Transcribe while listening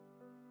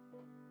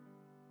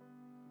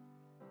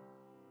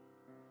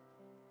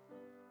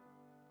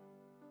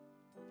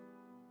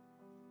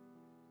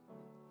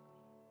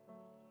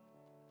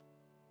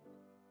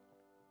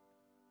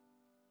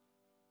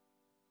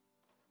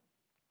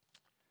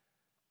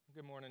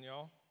Good morning,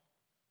 y'all.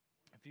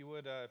 If you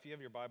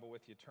have your Bible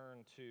with you,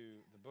 turn to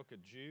the book of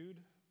Jude.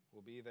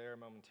 We'll be there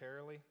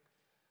momentarily.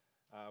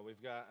 We've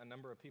got a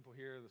number of people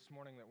here this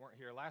morning that weren't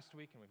here last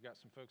week, and we've got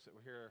some folks that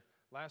were here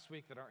last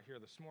week that aren't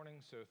here this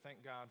morning, so thank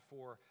God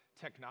for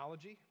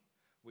technology.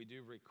 We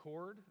do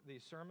record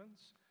these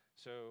sermons,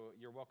 so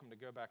you're welcome to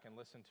go back and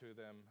listen to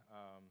them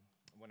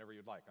whenever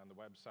you'd like on the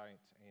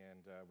website,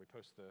 and we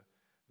post the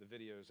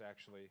videos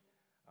actually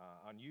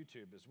on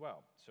YouTube as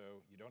well, so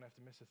you don't have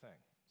to miss a thing.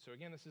 So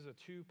again, this is a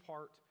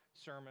two-part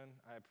sermon.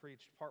 I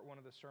preached part one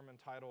of the sermon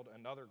titled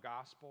Another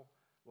Gospel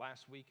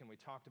last week, and we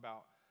talked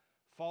about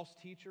false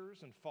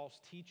teachers and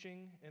false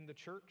teaching in the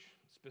church,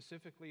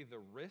 specifically the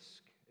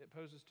risk it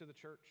poses to the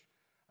church,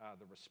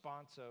 the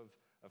response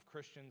of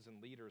Christians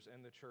and leaders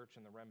in the church,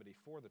 and the remedy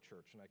for the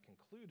church. And I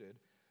concluded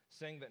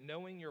saying that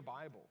knowing your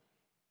Bible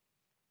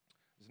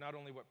is not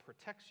only what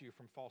protects you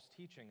from false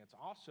teaching, it's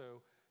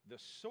also the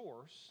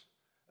source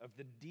of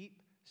the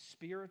deep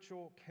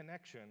spiritual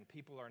connection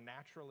people are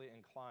naturally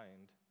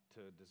inclined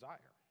to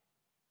desire.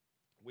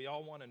 We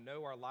all want to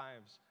know our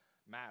lives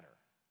matter.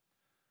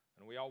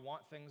 And we all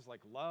want things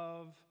like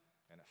love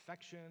and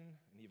affection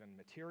and even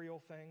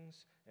material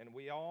things. And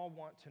we all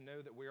want to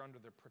know that we're under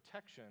the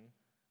protection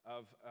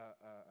of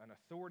an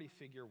authority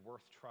figure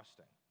worth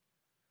trusting.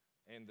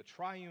 And the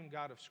triune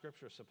God of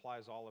Scripture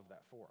supplies all of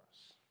that for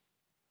us.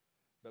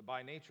 But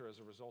by nature, as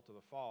a result of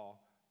the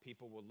fall,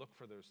 people will look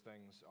for those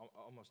things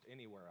almost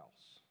anywhere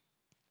else.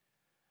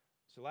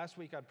 So last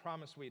week I'd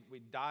promised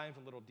we'd dive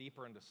a little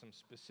deeper into some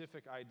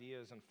specific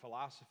ideas and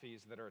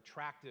philosophies that are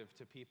attractive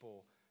to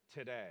people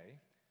today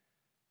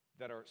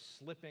that are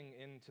slipping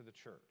into the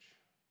church.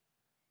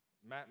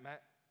 Matt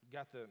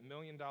got the $1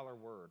 million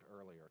word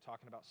earlier,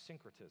 talking about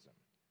syncretism.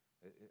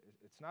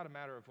 It's not a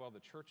matter of, well, the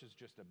church is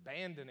just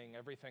abandoning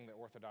everything that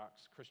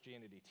Orthodox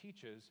Christianity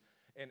teaches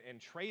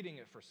and trading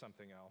it for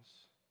something else.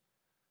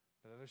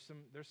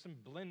 There's some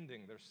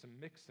blending, there's some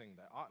mixing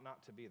that ought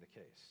not to be the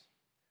case.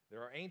 There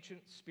are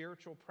ancient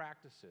spiritual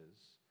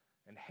practices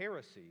and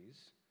heresies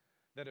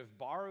that have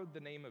borrowed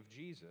the name of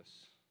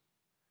Jesus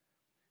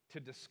to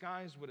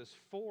disguise what is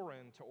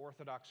foreign to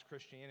Orthodox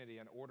Christianity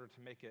in order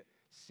to make it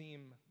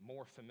seem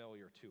more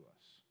familiar to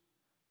us,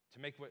 to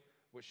make what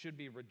should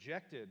be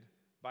rejected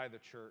by the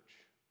church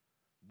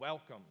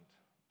welcomed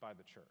by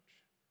the church.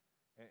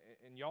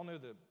 And y'all know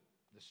the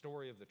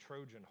story of the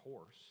Trojan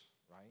horse,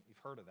 right? You've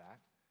heard of that.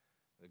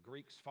 The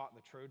Greeks fought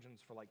the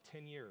Trojans for like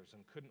 10 years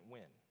and couldn't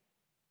win.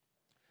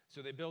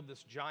 So they build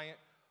this giant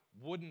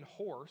wooden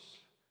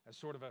horse as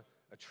sort of a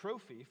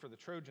trophy for the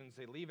Trojans.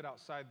 They leave it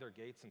outside their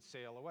gates and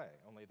sail away,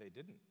 only they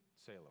didn't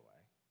sail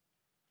away.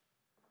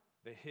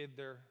 They hid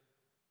their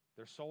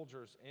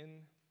soldiers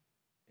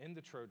in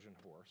the Trojan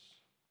horse,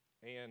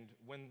 and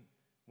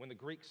when the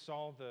Greeks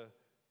saw when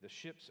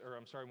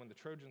the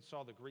Trojans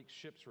saw the Greek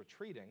ships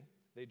retreating,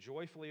 they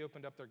joyfully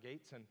opened up their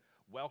gates and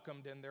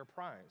welcomed in their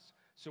prize.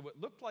 So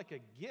what looked like a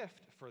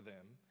gift for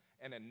them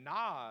and a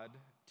nod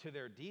to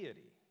their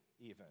deity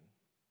even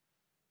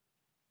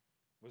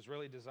was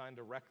really designed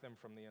to wreck them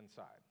from the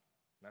inside.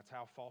 That's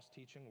how false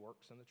teaching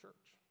works in the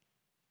church.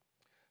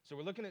 So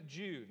we're looking at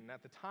Jude, and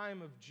at the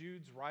time of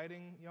Jude's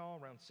writing, y'all,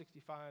 around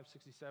 65,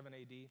 67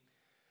 AD,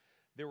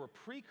 there were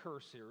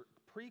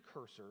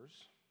precursors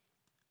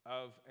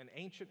of an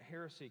ancient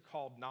heresy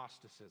called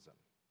Gnosticism.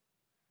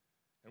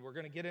 And we're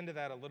going to get into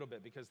that a little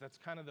bit because that's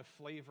kind of the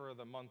flavor of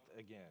the month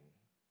again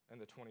in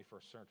the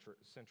 21st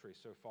century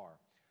so far.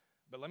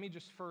 But let me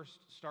just first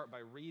start by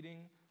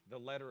reading the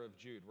letter of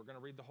Jude. We're going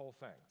to read the whole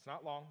thing. It's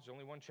not long. It's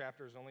only one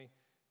chapter. It's only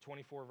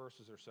 24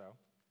 verses or so.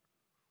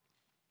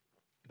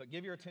 But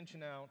give your attention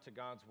now to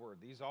God's word.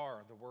 These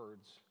are the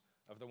words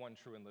of the one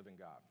true and living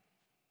God.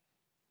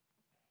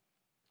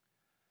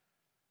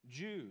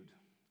 Jude,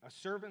 a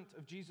servant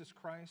of Jesus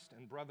Christ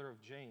and brother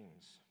of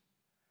James,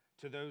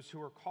 to those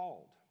who are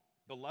called,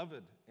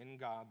 beloved in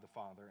God the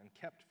Father, and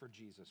kept for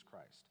Jesus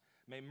Christ,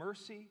 may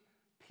mercy,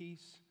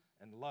 peace,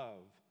 and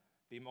love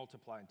be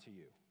multiplied to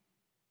you.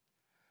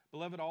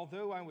 Beloved,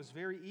 although I was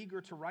very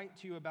eager to write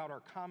to you about our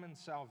common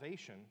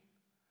salvation,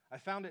 I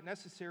found it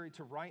necessary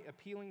to write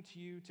appealing to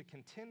you to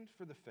contend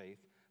for the faith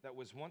that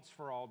was once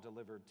for all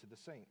delivered to the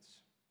saints.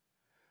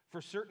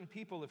 For certain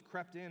people have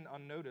crept in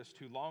unnoticed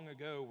who long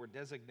ago were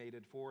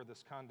designated for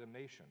this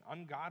condemnation,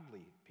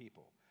 ungodly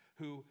people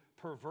who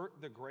pervert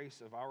the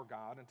grace of our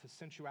God into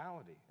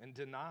sensuality and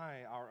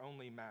deny our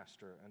only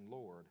Master and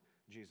Lord,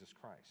 Jesus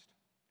Christ.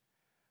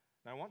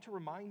 Now I want to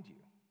remind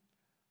you,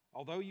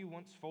 although you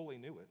once fully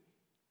knew it,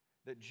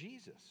 that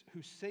Jesus,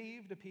 who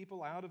saved a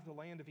people out of the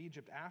land of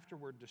Egypt,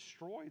 afterward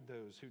destroyed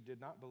those who did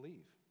not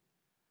believe.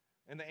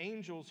 And the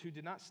angels who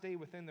did not stay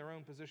within their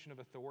own position of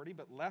authority,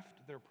 but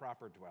left their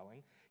proper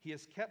dwelling, he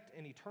has kept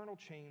in eternal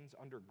chains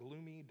under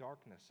gloomy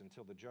darkness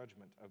until the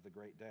judgment of the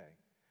great day.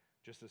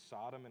 Just as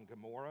Sodom and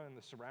Gomorrah and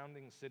the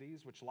surrounding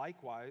cities, which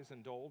likewise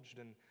indulged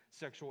in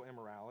sexual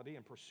immorality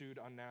and pursued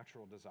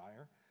unnatural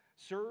desire,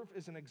 serve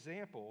as an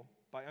example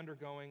by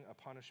undergoing a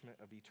punishment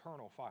of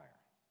eternal fire.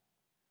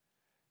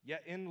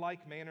 Yet in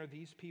like manner,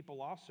 these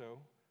people also,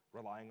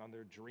 relying on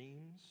their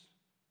dreams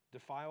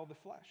defile the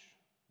flesh,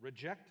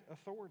 reject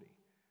authority,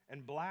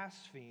 and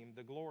blaspheme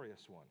the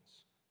glorious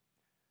ones.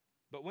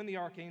 But when the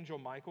archangel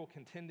Michael,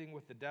 contending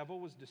with the devil,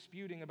 was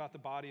disputing about the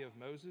body of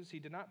Moses, he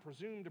did not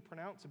presume to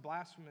pronounce a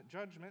blasphemous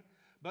judgment,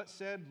 but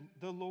said,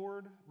 "The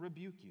Lord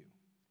rebuke you."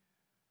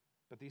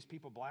 But these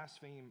people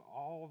blaspheme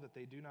all that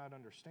they do not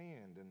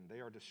understand, and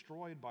they are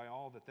destroyed by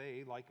all that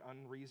they, like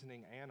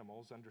unreasoning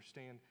animals,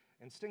 understand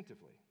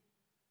instinctively.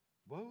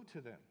 Woe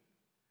to them!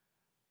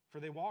 For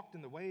they walked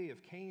in the way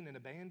of Cain and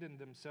abandoned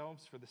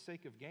themselves for the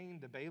sake of gain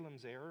to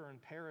Balaam's error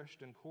and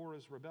perished in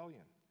Korah's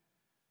rebellion.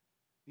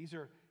 These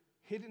are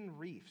hidden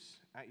reefs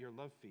at your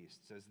love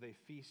feasts as they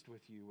feast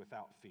with you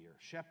without fear.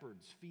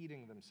 Shepherds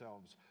feeding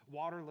themselves,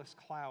 waterless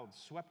clouds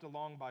swept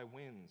along by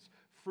winds,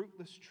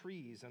 fruitless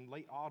trees in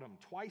late autumn,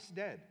 twice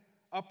dead,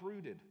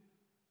 uprooted,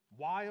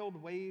 wild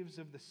waves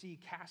of the sea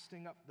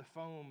casting up the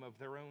foam of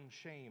their own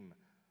shame,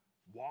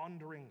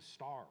 wandering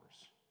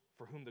stars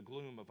for whom the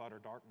gloom of utter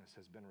darkness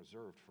has been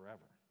reserved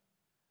forever.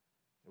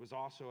 It was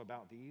also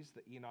about these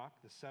that Enoch,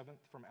 the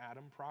seventh from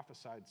Adam,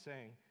 prophesied,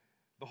 saying,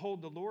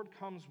 "Behold, the Lord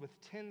comes with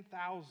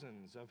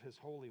 10,000s of his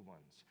holy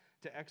ones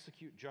to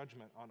execute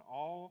judgment on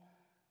all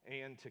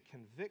and to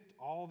convict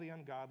all the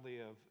ungodly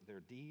of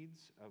their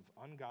deeds of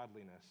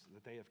ungodliness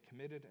that they have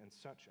committed in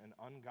such an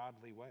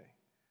ungodly way,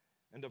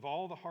 and of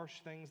all the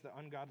harsh things that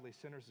ungodly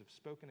sinners have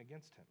spoken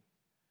against him.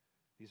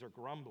 These are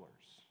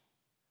grumblers,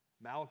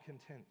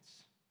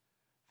 malcontents,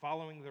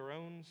 following their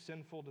own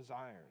sinful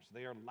desires.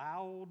 They are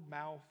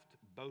loud-mouthed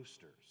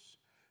boasters,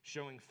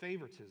 showing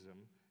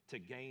favoritism to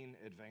gain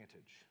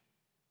advantage."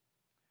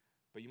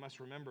 But you must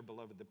remember,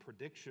 beloved, the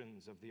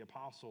predictions of the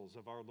apostles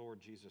of our Lord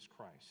Jesus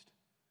Christ.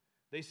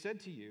 They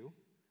said to you,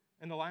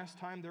 "In the last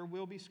time there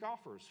will be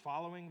scoffers,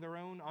 following their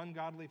own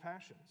ungodly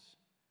passions."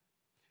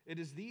 It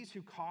is these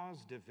who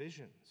cause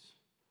divisions,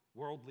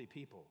 worldly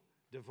people,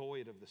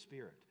 devoid of the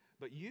Spirit.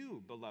 But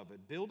you,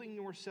 beloved, building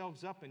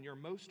yourselves up in your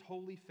most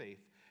holy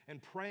faith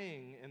and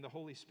praying in the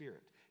Holy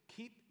Spirit,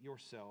 keep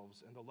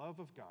yourselves in the love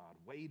of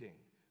God,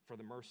 waiting for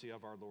the mercy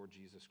of our Lord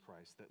Jesus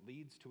Christ that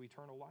leads to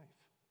eternal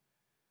life.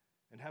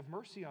 And have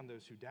mercy on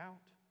those who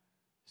doubt.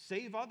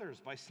 Save others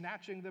by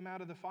snatching them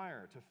out of the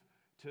fire.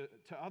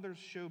 To others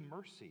show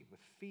mercy with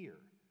fear,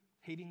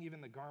 hating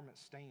even the garment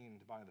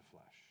stained by the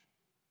flesh.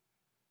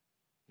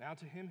 Now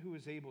to him who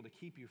is able to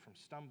keep you from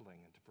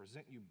stumbling and to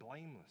present you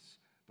blameless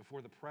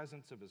before the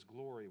presence of his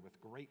glory with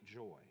great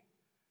joy,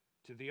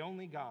 to the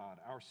only God,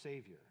 our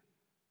Savior,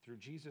 through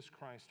Jesus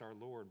Christ our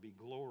Lord, be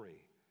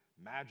glory,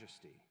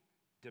 majesty,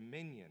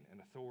 dominion,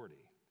 and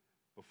authority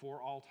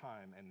before all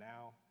time and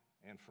now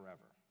and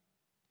forever.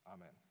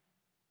 Amen.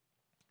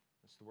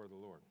 That's the word of the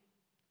Lord.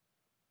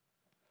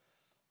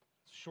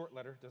 It's a short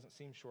letter. It doesn't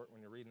seem short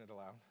when you're reading it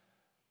aloud.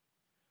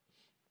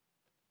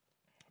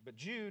 But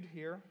Jude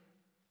here,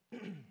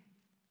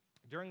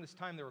 during this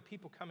time, there were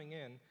people coming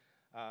in,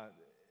 and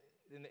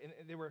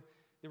they were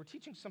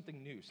teaching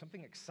something new,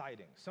 something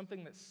exciting,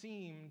 something that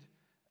seemed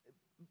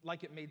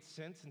like it made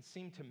sense and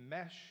seemed to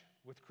mesh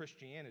with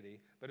Christianity,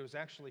 but it was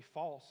actually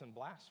false and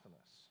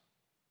blasphemous.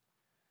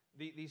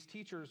 These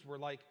teachers were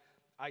like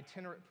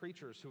itinerant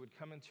preachers who would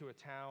come into a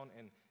town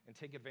and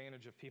take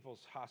advantage of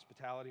people's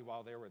hospitality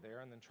while they were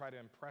there and then try to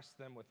impress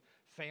them with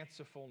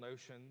fanciful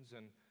notions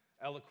and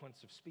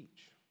eloquence of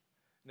speech.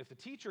 And if the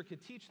teacher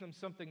could teach them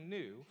something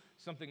new,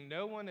 something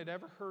no one had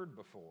ever heard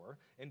before,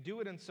 and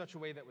do it in such a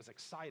way that was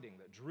exciting,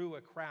 that drew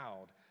a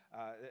crowd,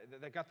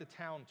 that got the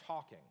town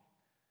talking,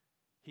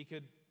 he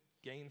could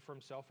gain for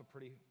himself a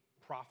pretty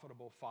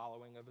profitable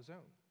following of his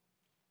own.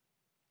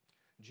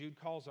 Jude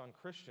calls on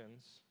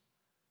Christians,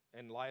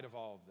 in light of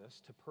all of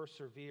this, to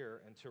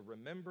persevere and to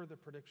remember the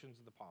predictions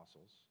of the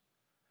apostles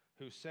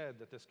who said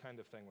that this kind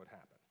of thing would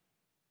happen.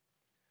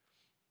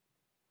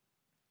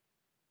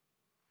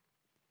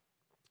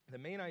 The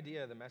main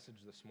idea of the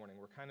message this morning,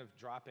 we're kind of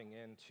dropping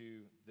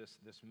into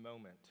this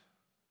moment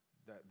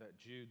that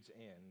Jude's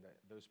in, that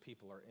those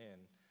people are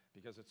in,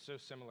 because it's so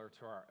similar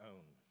to our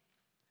own.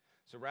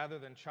 So rather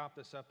than chop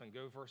this up and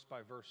go verse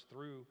by verse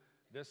through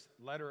this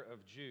letter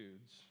of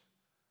Jude's,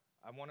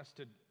 I want us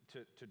to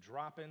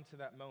drop into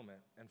that moment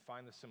and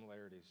find the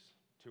similarities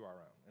to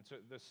our own. And so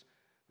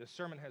this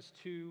sermon has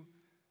two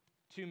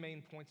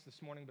main points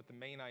this morning, but the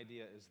main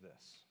idea is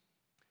this.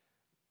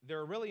 There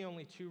are really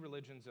only two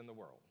religions in the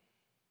world.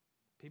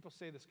 People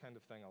say this kind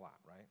of thing a lot,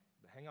 right?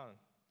 But hang on,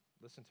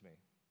 listen to me.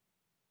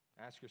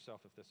 Ask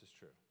yourself if this is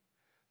true.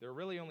 There are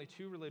really only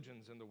two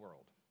religions in the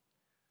world.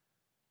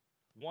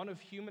 One of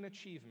human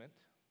achievement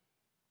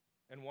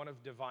and one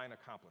of divine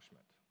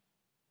accomplishment.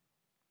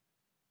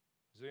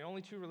 These are the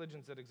only two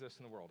religions that exist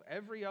in the world.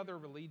 Every other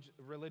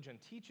religion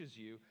teaches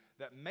you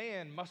that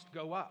man must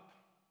go up.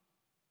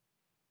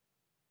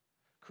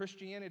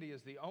 Christianity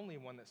is the only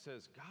one that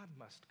says God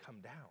must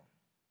come down.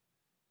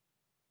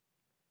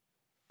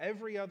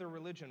 Every other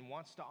religion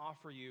wants to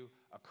offer you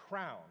a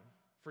crown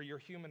for your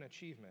human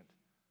achievement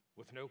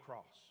with no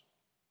cross.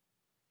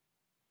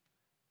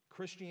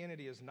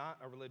 Christianity is not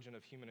a religion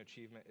of human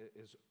achievement. It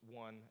is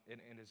one, and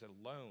is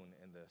alone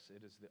in this.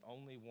 It is the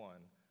only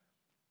one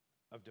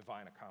of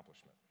divine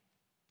accomplishment.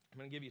 I'm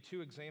going to give you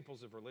two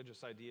examples of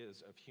religious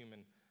ideas of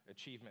human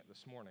achievement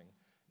this morning: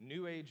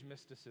 New Age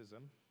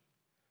mysticism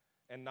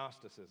and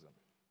Gnosticism.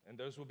 And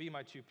those will be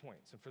my 2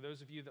 points. And for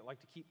those of you that like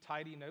to keep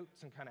tidy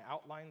notes and kind of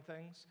outline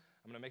things,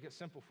 I'm going to make it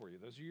simple for you.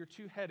 Those are your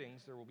 2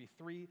 headings. There will be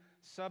 3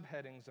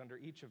 subheadings under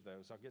each of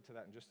those. I'll get to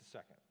that in just a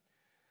second.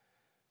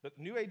 But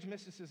New Age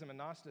mysticism and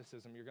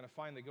Gnosticism, you're going to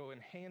find they go in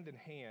hand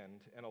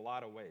in a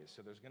lot of ways.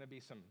 So there's going to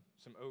be some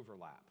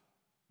overlap.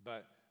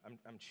 But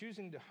I'm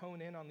choosing to hone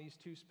in on these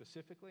 2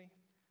 specifically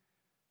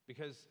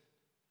because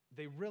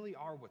they really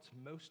are what's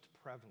most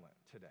prevalent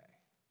today.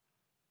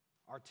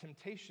 Our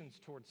temptations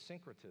towards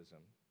syncretism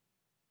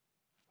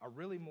are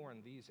really more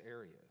in these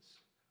areas.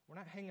 We're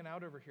not hanging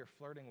out over here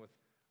flirting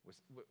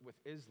with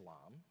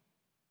Islam.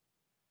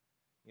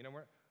 You know,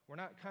 we're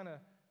not kind of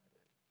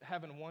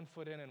having one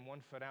foot in and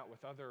one foot out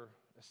with other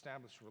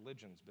established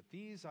religions. But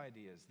these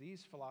ideas,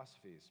 these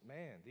philosophies,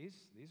 man,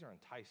 these are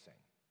enticing.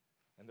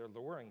 And they're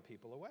luring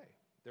people away.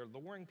 They're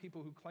luring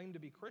people who claim to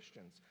be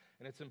Christians.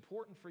 And it's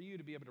important for you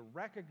to be able to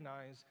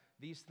recognize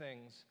these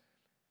things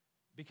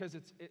because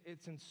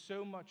it's in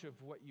so much of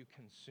what you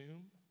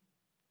consume,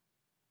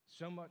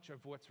 so much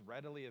of what's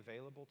readily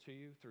available to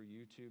you through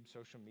YouTube,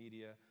 social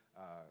media,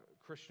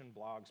 Christian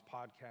blogs,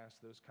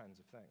 podcasts, those kinds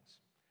of things.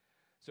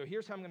 So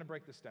here's how I'm going to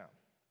break this down.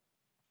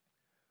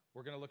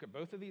 We're going to look at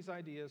both of these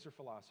ideas or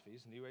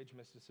philosophies, New Age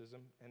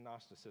mysticism and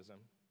Gnosticism.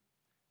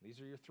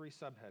 These are your 3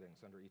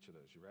 subheadings under each of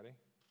those. You ready?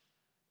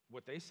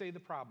 What they say the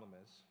problem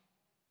is,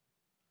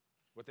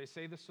 what they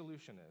say the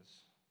solution is,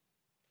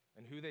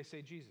 and who they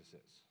say Jesus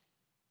is.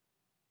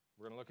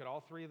 We're going to look at all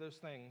 3 of those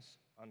things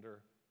under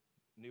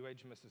New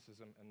Age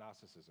mysticism and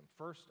Gnosticism.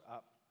 First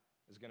up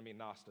is going to be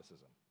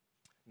Gnosticism.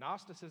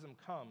 Gnosticism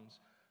comes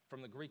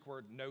from the Greek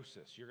word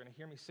gnosis. You're going to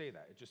hear me say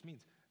that. It just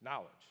means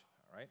knowledge,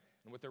 all right?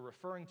 And what they're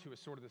referring to is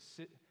sort of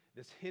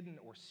this hidden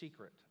or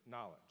secret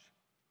knowledge.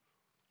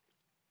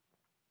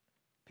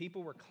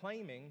 People were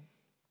claiming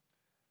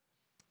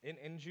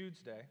in Jude's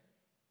day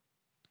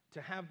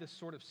to have this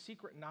sort of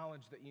secret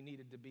knowledge that you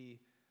needed to be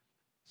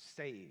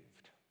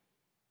saved.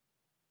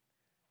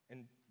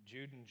 And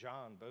Jude and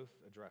John both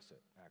address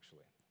it,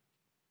 actually.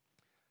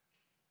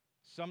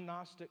 Some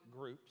Gnostic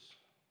groups,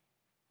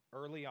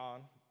 early on,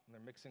 and they're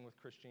mixing with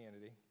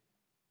Christianity,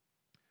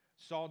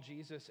 saw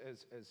Jesus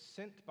as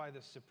sent by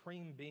the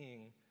supreme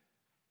being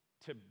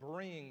to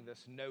bring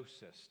this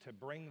gnosis, to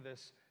bring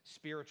this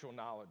spiritual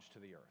knowledge to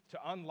the earth, to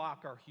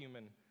unlock our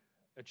human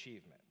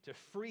achievement, to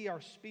free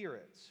our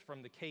spirits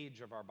from the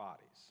cage of our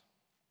bodies.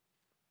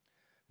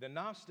 The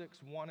Gnostics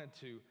wanted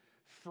to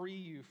free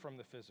you from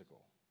the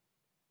physical.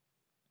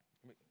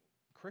 I mean,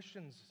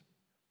 Christians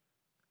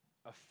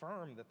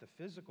affirm that the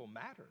physical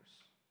matters.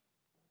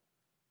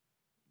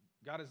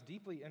 God is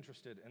deeply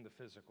interested in the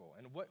physical,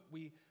 and what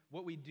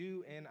we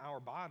do in our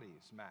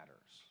bodies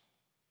matters.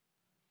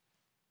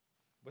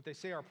 What they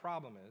say our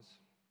problem is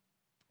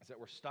that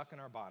we're stuck in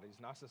our bodies.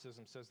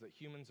 Gnosticism says that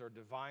humans are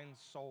divine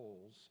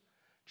souls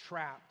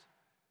trapped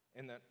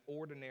in that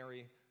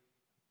ordinary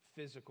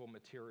physical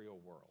material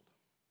world.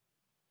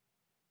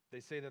 They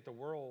say that the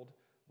world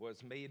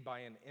was made by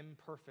an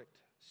imperfect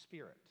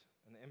spirit,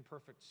 and the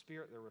imperfect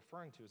spirit they're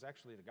referring to is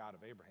actually the God of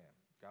Abraham,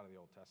 God of the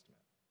Old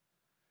Testament.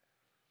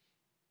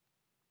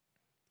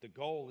 The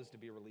goal is to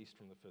be released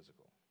from the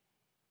physical.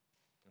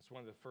 It's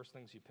one of the first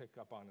things you pick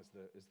up on is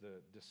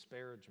the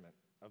disparagement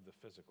of the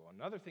physical.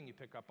 Another thing you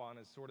pick up on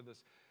is sort of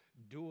this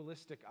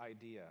dualistic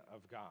idea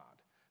of God,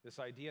 this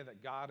idea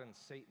that God and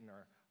Satan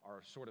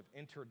are sort of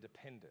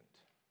interdependent.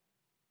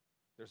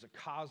 There's a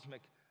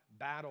cosmic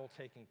battle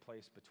taking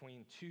place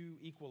between 2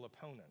 equal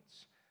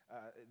opponents.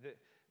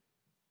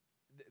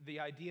 The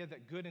idea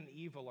that good and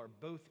evil are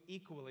both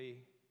equally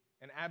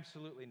and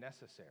absolutely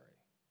necessary.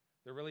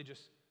 They're really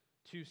just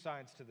 2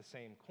 sides to the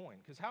same coin.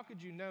 Because how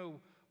could you know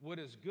what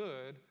is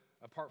good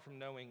apart from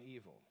knowing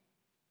evil?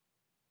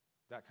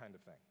 That kind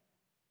of thing.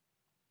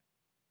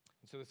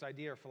 And so this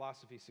idea or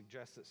philosophy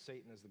suggests that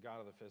Satan is the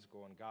God of the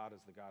physical and God is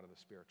the God of the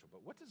spiritual.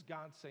 But what does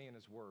God say in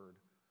his word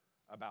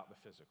about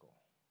the physical?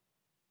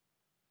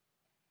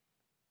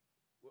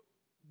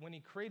 When he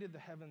created the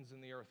heavens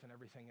and the earth and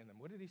everything in them,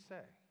 what did he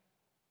say?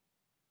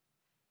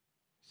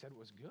 He said it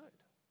was good.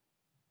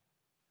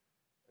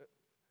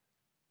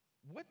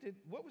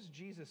 What was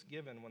Jesus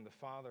given when the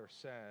Father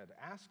said,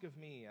 "Ask of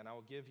me, and I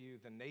will give you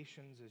the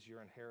nations as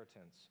your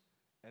inheritance,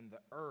 and the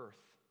earth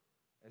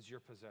as your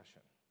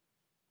possession"?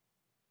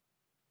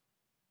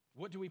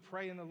 What do we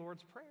pray in the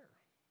Lord's Prayer?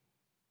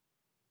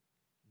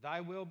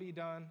 Thy will be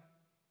done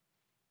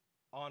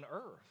on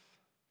earth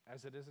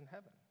as it is in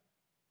heaven.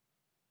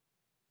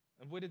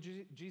 And what did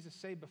Jesus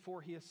say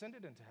before he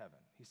ascended into heaven?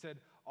 He said,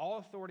 all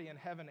authority in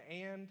heaven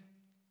and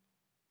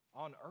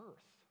on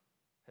earth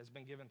has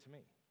been given to me.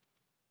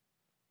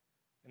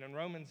 And in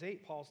Romans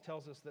 8, Paul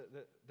tells us that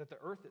the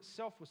earth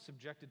itself was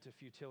subjected to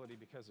futility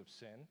because of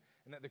sin,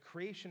 and that the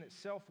creation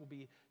itself will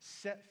be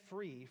set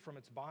free from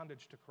its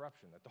bondage to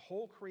corruption, that the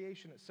whole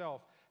creation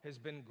itself has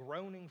been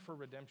groaning for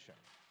redemption,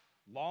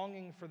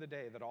 longing for the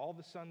day that all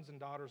the sons and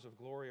daughters of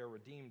glory are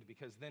redeemed,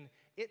 because then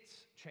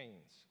its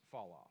chains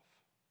fall off.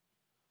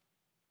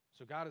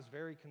 So God is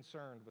very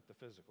concerned with the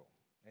physical.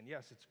 And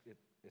yes,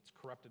 it's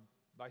corrupted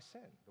by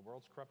sin. The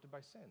world's corrupted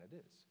by sin. It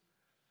is.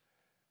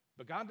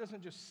 But God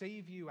doesn't just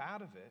save you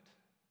out of it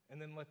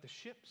and then let the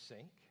ship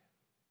sink.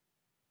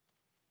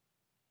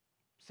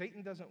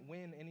 Satan doesn't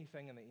win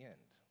anything in the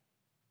end.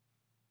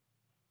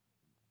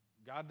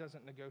 God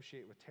doesn't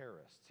negotiate with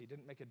terrorists. He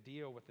didn't make a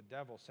deal with the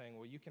devil saying,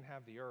 well, you can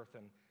have the earth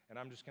and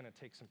I'm just going to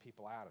take some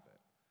people out of it.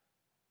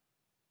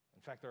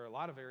 In fact, there are a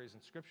lot of areas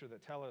in Scripture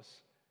that tell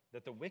us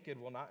that the wicked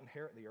will not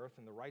inherit the earth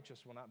and the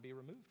righteous will not be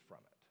removed from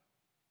it.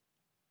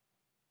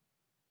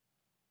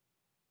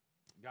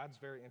 God's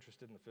very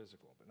interested in the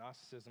physical, but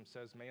Gnosticism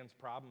says man's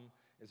problem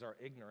is our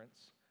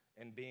ignorance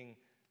and being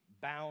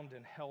bound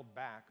and held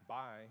back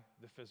by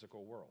the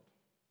physical world.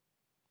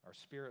 Our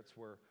spirits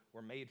were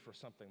made for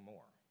something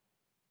more.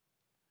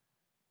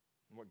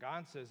 And what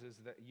God says is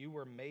that you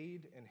were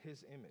made in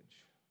His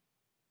image.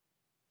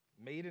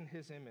 Made in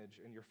His image,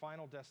 and your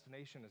final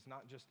destination is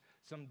not just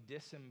some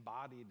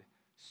disembodied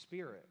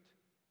spirit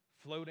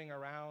floating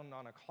around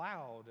on a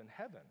cloud in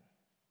heaven.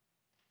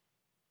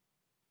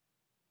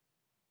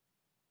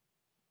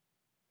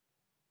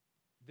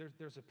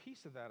 There's a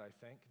piece of that, I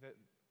think, that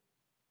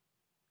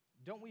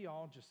don't we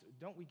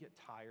get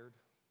tired?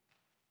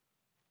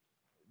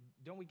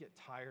 Don't we get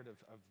tired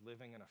of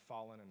living in a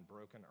fallen and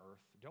broken earth?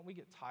 Don't we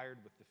get tired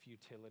with the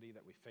futility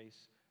that we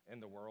face in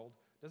the world?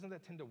 Doesn't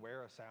that tend to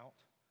wear us out?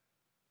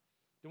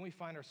 Don't we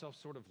find ourselves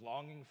sort of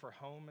longing for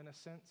home in a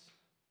sense?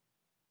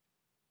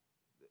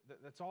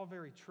 That's all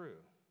very true,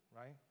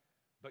 right?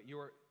 But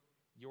your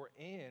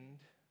end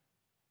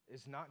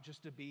is not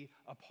just to be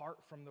apart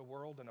from the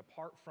world and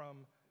apart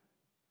from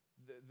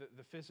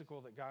the physical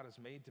that God has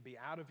made, to be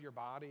out of your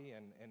body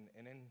and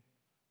in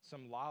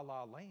some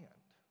la-la land.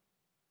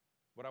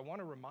 What I want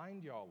to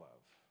remind y'all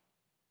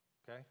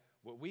of, okay,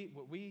 what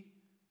we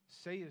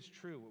say is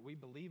true, what we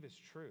believe is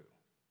true,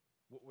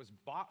 what was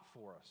bought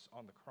for us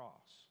on the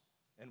cross,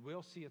 and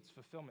we'll see its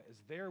fulfillment,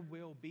 is there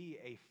will be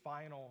a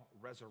final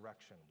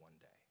resurrection one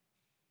day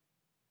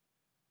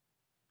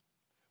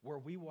where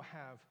we will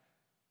have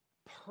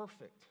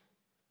perfect,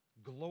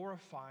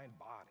 glorified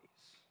bodies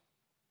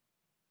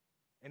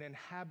and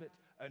inhabit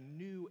a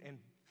new and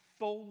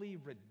fully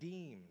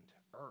redeemed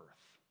earth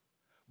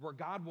where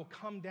God will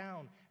come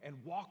down and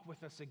walk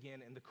with us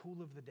again in the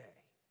cool of the day.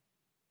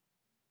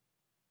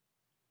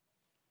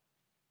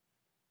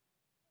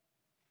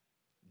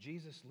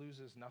 Jesus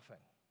loses nothing.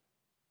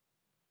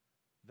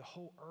 The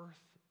whole earth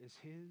is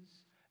His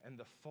and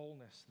the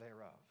fullness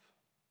thereof.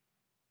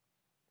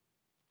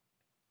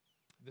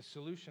 The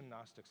solution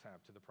Gnostics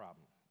have to the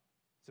problem.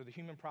 So the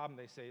human problem,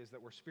 they say, is that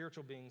we're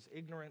spiritual beings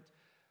ignorant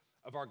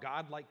of our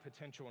godlike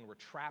potential and we're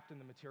trapped in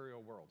the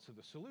material world. So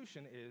the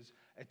solution is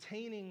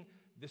attaining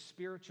the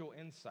spiritual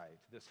insight,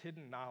 this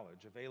hidden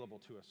knowledge available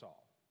to us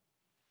all.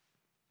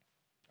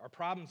 Our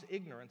problem's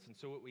ignorance, and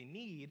so what we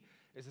need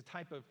is a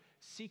type of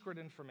secret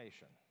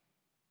information,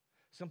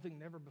 something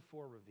never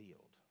before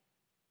revealed,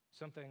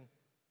 something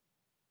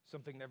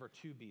never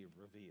to be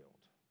revealed.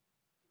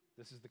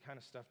 This is the kind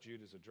of stuff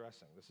Jude is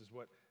addressing. This is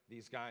what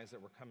these guys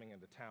that were coming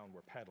into town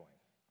were peddling.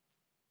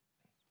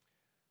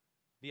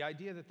 The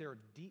idea that there are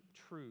deep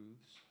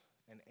truths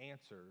and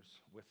answers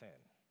within.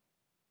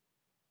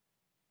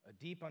 A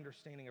deep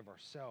understanding of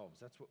ourselves,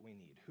 that's what we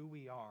need. Who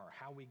we are,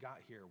 how we got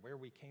here, where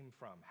we came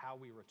from, how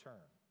we return.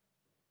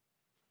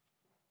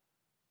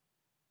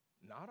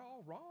 Not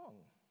all wrong.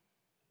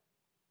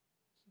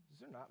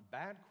 These are not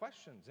bad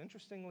questions.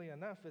 Interestingly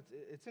enough,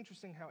 it's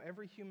interesting how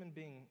every human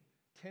being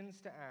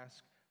tends to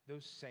ask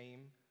those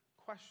same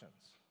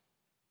questions.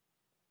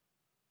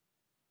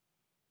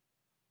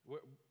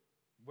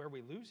 Where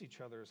we lose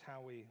each other is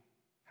how we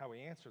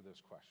answer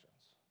those questions.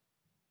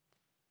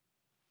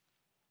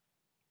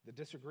 The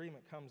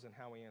disagreement comes in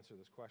how we answer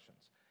those questions.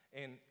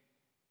 And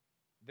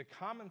the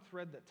common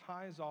thread that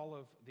ties all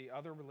of the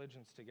other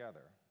religions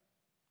together,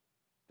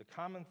 the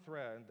common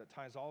thread that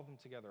ties all of them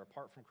together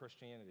apart from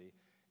Christianity,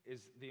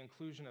 is the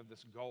inclusion of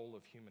this goal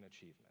of human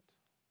achievement.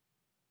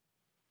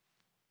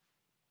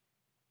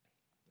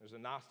 There's a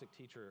Gnostic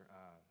teacher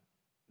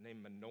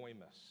named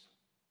Menomius.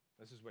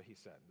 This is what he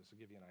said. This will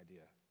give you an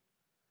idea.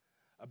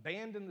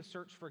 Abandon the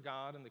search for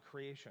God and the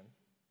creation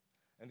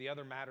and the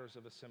other matters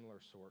of a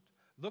similar sort.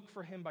 Look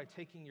for Him by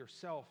taking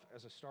yourself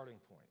as a starting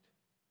point.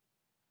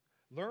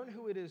 Learn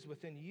who it is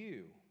within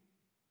you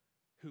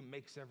who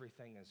makes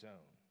everything His own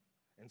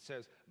and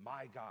says,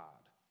 my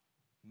God,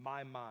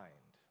 my mind,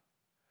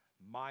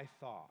 my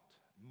thought,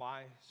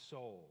 my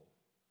soul,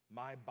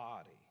 my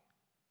body.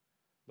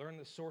 Learn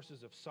the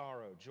sources of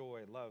sorrow,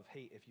 joy, love,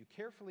 hate. If you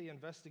carefully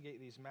investigate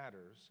these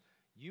matters,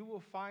 you will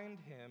find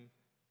Him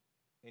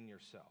in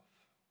yourself.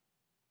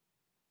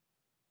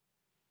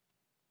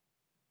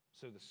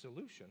 So the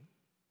solution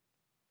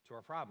to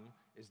our problem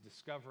is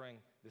discovering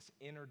this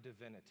inner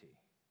divinity,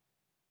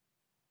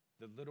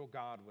 the little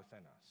God within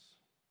us.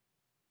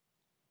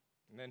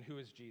 And then who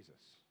is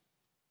Jesus?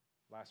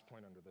 Last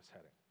point under this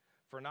heading.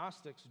 For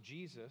Gnostics,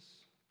 Jesus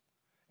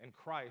and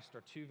Christ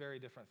are two very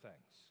different things.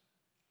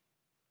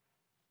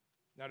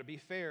 Now, to be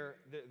fair,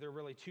 there are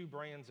really two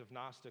brands of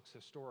Gnostics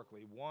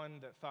historically. One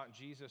that thought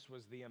Jesus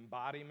was the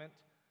embodiment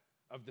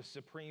of the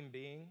supreme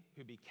being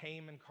who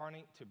became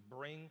incarnate to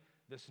bring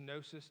this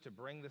gnosis, to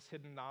bring this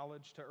hidden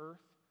knowledge to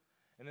earth.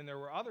 And then there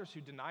were others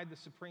who denied the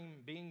supreme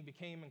being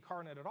became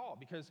incarnate at all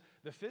because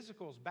the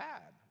physical is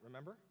bad,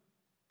 remember?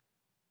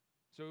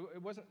 So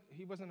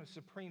he wasn't a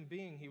supreme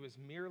being. He was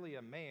merely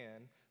a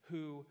man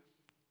who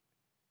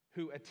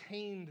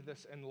attained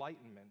this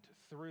enlightenment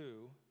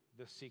through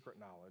this secret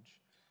knowledge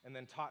and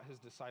then taught his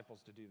disciples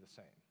to do the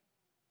same.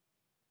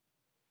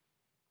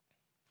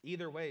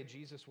 Either way,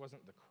 Jesus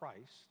wasn't the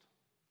Christ.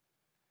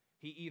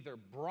 He either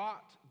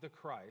brought the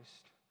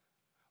Christ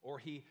or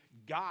he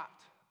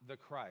got the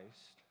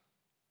Christ,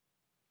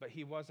 but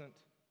he wasn't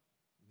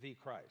the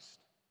Christ.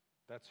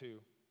 That's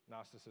who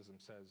Gnosticism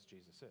says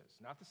Jesus is.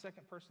 Not the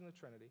second person of the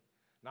Trinity,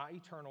 not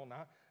eternal,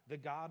 not the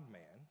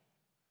God-man.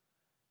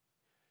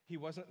 He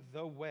wasn't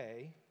the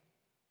way.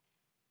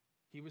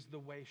 He was the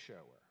way-shower.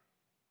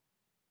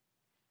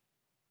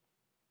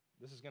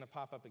 This is going to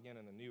pop up again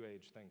in the New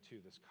Age thing too,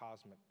 this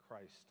cosmic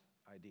Christ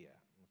idea.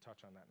 We'll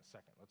touch on that in a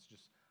second. Let's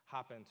just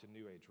hop into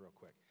New Age real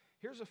quick.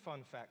 Here's a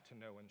fun fact to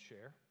know and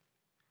share.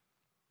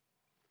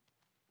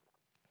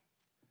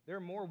 There are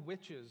more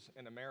witches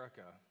in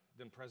America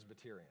than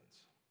Presbyterians.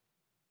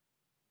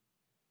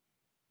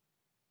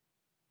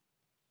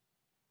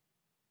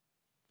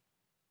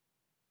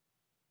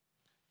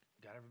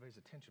 Got everybody's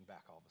attention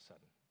back all of a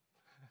sudden.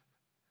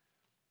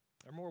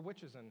 There are more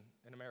witches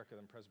in America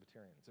than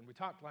Presbyterians. And we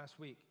talked last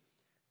week,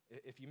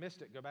 if you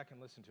missed it, go back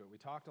and listen to it. We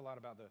talked a lot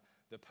about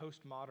the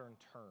postmodern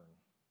turn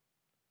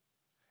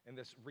and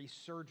this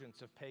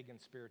resurgence of pagan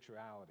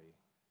spirituality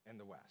in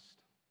the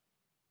West.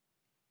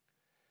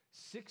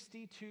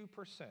 62%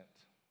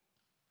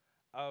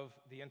 of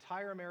the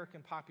entire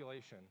American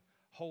population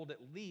hold at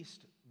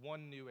least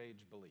one New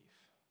Age belief.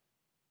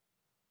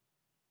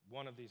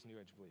 One of these New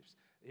Age beliefs.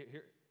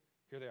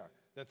 Here they are.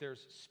 That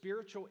there's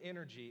spiritual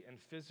energy in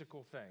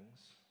physical things,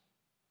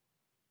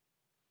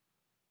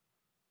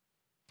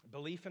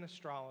 belief in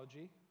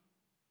astrology,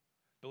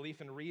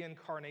 belief in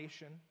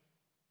reincarnation,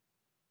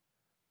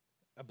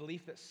 a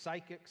belief that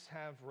psychics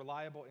have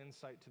reliable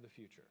insight to the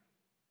future.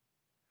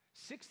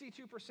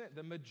 62%,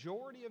 the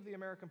majority of the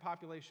American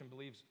population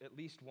believes at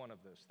least one of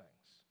those things.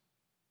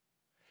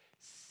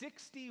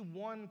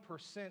 61%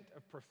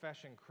 of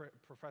professing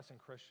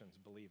Christians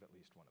believe at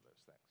least one of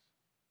those things.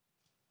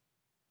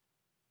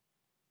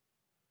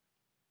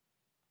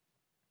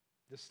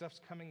 This stuff's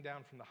coming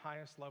down from the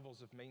highest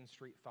levels of Main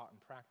Street thought and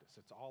practice.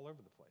 It's all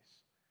over the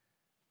place.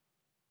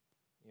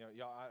 You know,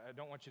 y'all, I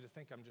don't want you to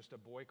think I'm just a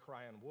boy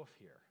crying wolf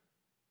here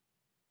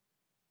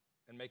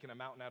and making a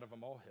mountain out of a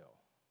molehill.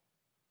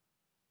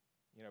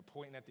 You know,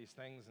 pointing at these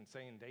things and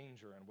saying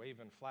danger and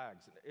waving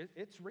flags.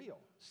 It's real.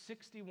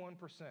 61%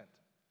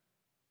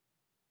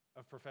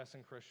 of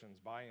professing Christians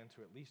buy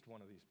into at least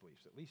one of these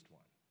beliefs, at least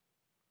one.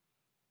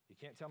 You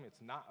can't tell me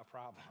it's not a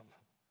problem.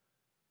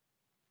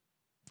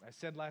 I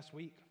said last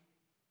week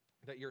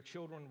that your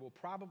children will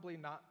probably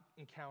not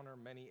encounter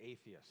many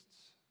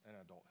atheists in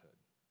adulthood.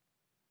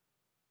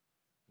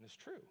 And it's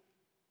true.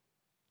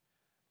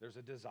 There's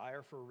a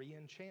desire for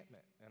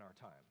re-enchantment in our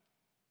time.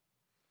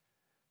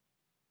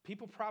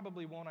 People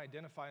probably won't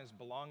identify as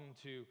belonging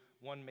to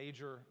one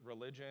major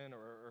religion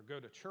or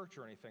go to church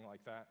or anything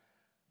like that,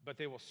 but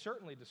they will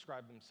certainly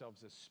describe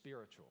themselves as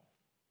spiritual.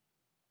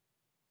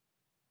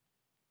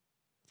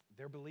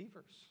 They're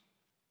believers,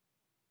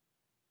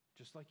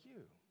 just like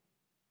you.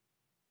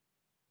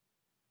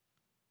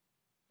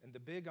 And the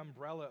big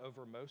umbrella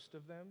over most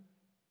of them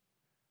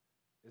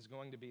is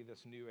going to be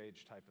this New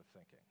Age type of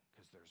thinking,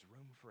 because there's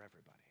room for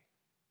everybody.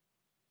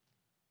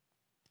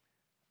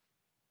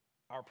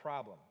 Our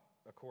problem,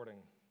 according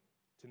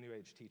to New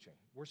Age teaching,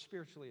 we're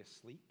spiritually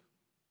asleep.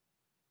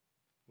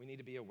 We need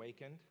to be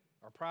awakened.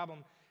 Our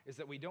problem is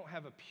that we don't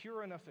have a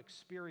pure enough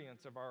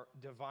experience of our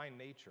divine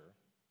nature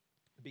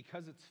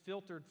because it's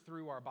filtered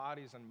through our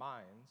bodies and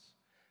minds.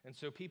 And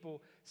so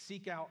people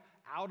seek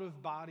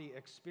out-of-body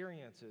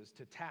experiences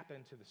to tap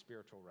into the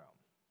spiritual realm.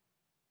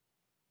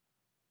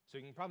 So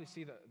you can probably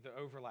see the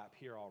overlap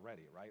here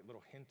already, right?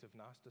 Little hint of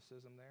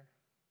Gnosticism there.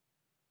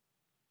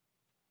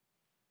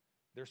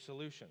 Their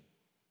solution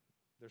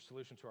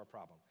to our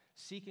problem: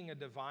 seeking a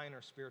divine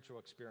or spiritual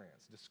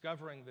experience,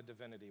 discovering the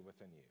divinity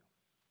within you.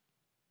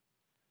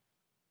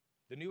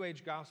 The New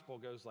Age gospel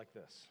goes like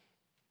this: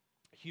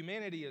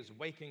 humanity is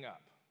waking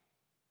up.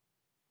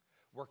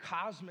 We're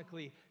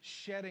cosmically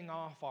shedding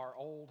off our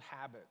old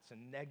habits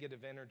and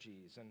negative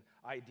energies and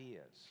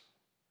ideas.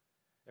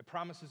 It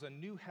promises a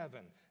new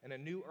heaven and a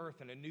new earth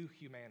and a new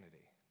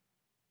humanity.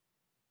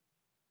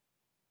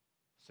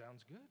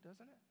 Sounds good,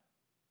 doesn't it?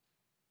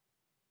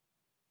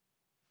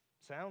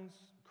 Sounds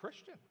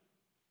Christian.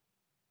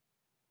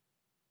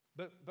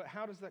 But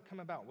how does that come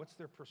about? What's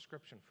their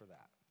prescription for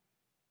that?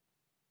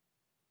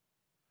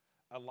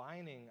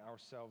 Aligning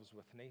ourselves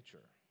with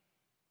nature.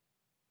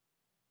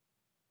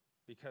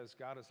 Because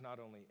God is not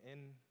only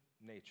in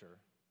nature,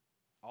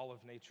 all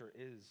of nature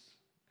is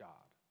God.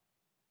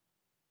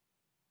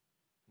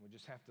 We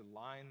just have to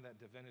line that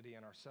divinity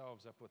in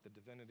ourselves up with the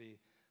divinity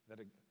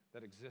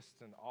that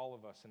exists in all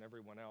of us and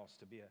everyone else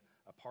to be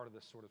a part of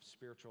this sort of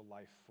spiritual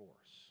life force.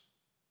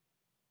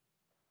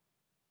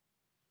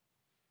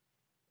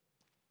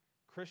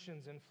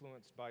 Christians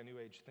influenced by New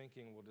Age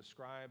thinking will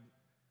describe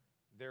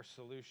their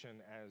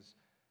solution as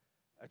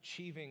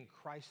achieving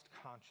Christ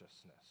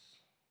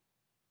consciousness.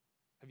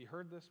 Have you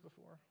heard this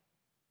before?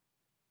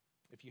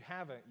 If you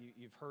haven't,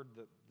 you've heard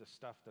the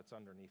stuff that's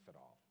underneath it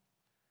all.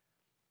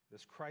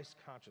 This Christ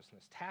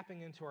consciousness,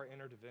 tapping into our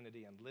inner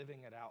divinity and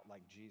living it out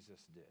like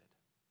Jesus did.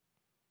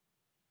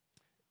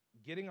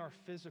 Getting our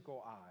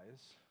physical eyes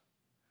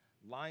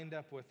lined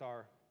up with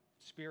our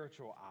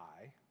spiritual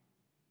eye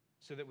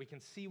so that we can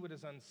see what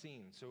is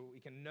unseen, so we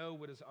can know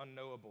what is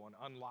unknowable and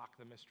unlock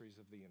the mysteries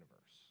of the universe.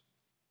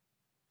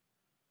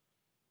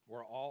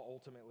 We're all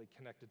ultimately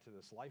connected to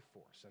this life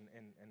force, and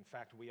in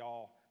fact, we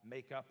all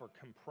make up or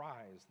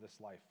comprise this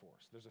life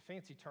force. There's a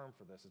fancy term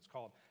for this. It's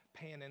called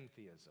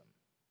panentheism,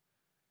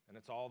 and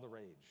it's all the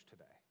rage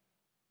today.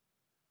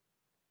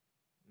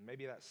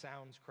 Maybe that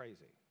sounds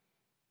crazy.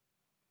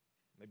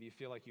 Maybe you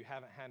feel like you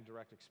haven't had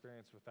direct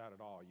experience with that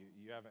at all.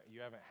 You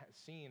haven't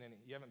seen and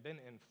you haven't been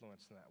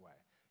influenced in that way.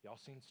 Y'all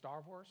seen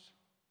Star Wars?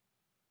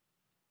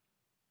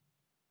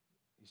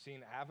 You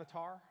seen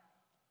Avatar?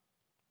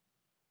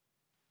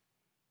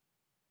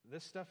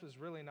 This stuff is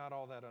really not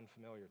all that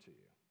unfamiliar to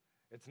you.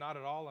 It's not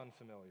at all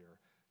unfamiliar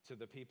to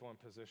the people in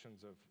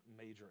positions of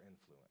major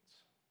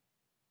influence.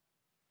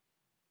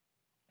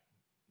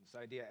 This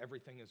idea,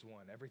 everything is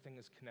one, everything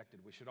is connected.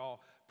 We should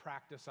all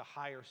practice a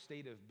higher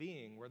state of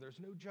being where there's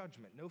no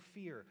judgment, no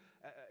fear,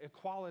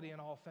 equality in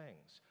all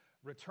things.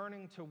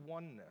 Returning to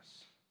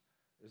oneness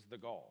is the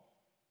goal.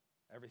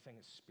 Everything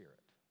is spirit.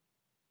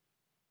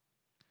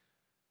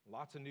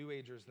 Lots of New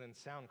Agers then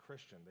sound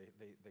Christian.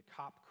 They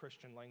cop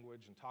Christian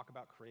language and talk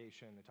about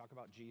creation. They talk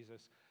about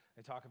Jesus.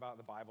 They talk about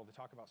the Bible. They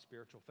talk about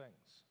spiritual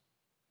things.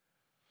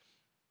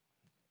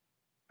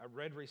 I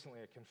read recently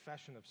a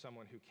confession of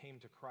someone who came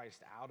to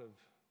Christ out of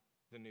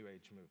the New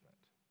Age movement.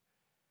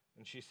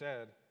 And she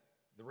said,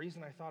 the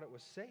reason I thought it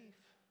was safe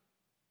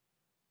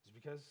is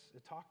because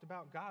it talked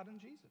about God and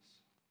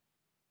Jesus.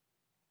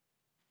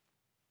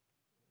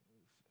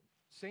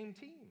 Same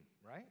team,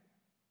 right?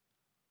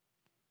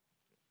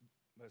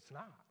 But it's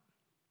not.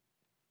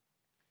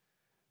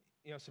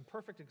 You know, some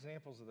perfect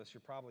examples of this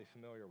you're probably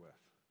familiar with.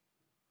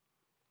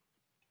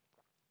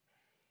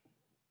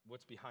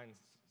 What's behind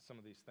some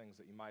of these things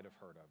that you might have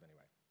heard of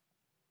anyway.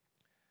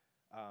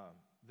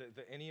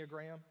 The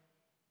Enneagram,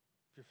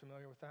 if you're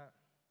familiar with that.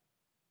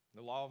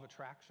 The law of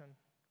attraction.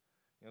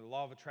 You know, the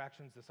law of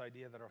attraction is this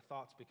idea that our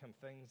thoughts become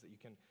things that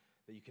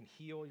you can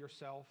heal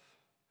yourself,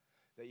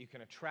 that you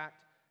can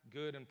attract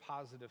good and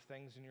positive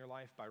things in your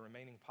life by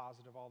remaining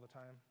positive all the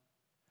time.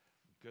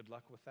 Good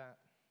luck with that.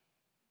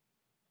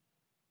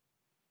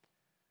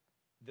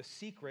 The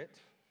Secret,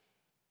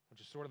 which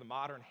is sort of the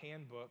modern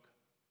handbook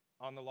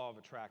on the law of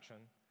attraction,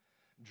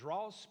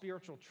 draws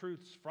spiritual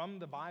truths from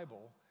the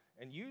Bible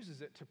and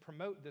uses it to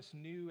promote this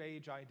New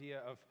Age idea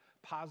of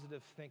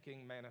positive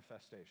thinking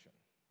manifestation.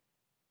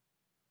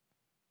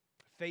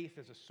 Faith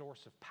is a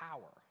source of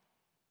power.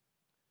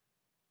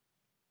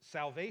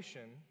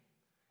 Salvation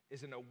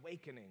is an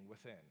awakening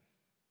within.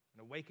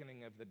 An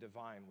awakening of the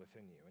divine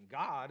within you. And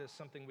God is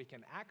something we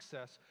can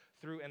access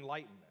through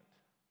enlightenment.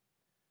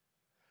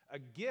 A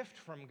gift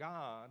from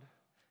God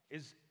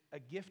is a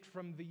gift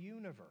from the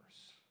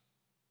universe.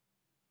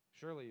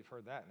 Surely you've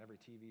heard that in every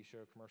TV show,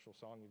 commercial,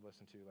 song you've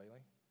listened to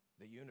lately.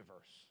 The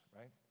universe,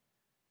 right?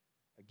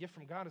 A gift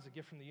from God is a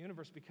gift from the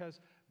universe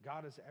because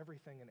God is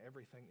everything and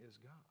everything is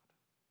God.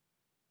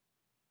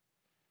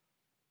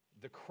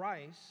 The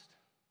Christ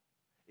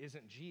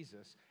isn't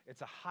Jesus.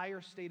 It's a higher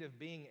state of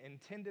being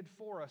intended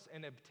for us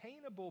and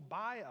obtainable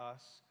by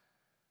us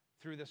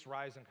through this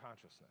rise in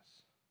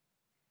consciousness.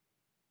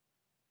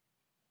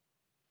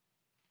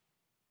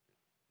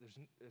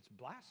 It's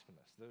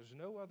blasphemous. There's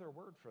no other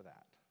word for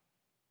that.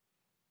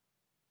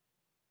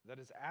 That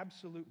is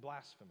absolute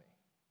blasphemy.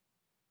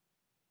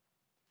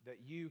 That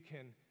you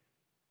can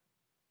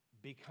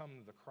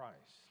become the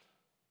Christ.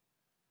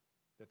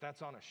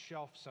 That's on a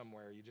shelf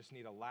somewhere, you just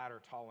need a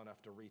ladder tall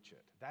enough to reach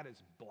it. That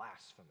is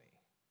blasphemy.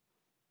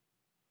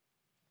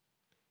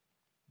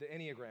 The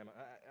Enneagram,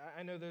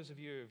 I know those of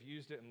you who have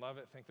used it and love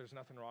it, think there's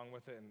nothing wrong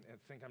with it, and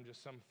think I'm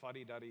just some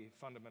fuddy-duddy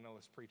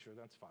fundamentalist preacher.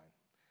 That's fine.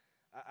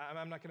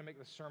 I'm not going to make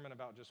this sermon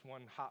about just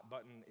one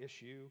hot-button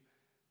issue,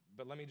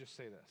 but let me just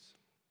say this.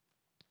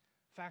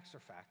 Facts are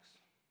facts.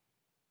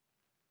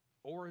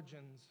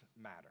 Origins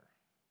matter.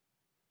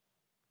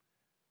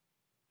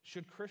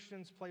 Should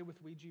Christians play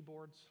with Ouija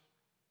boards?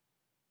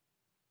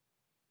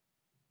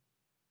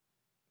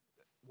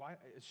 Why?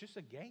 It's just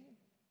a game.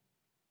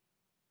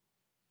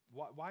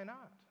 Why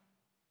not?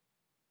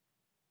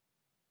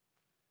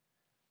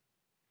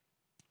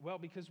 Well,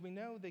 because we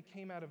know they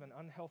came out of an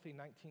unhealthy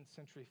 19th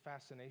century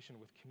fascination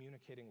with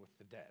communicating with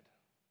the dead.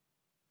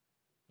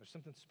 There's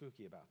something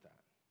spooky about that.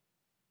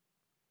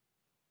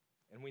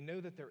 And we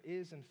know that there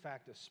is, in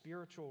fact, a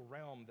spiritual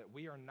realm that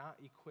we are not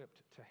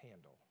equipped to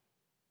handle.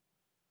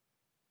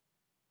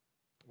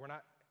 We're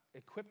not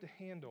equipped to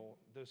handle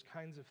those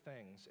kinds of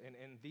things. And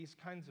these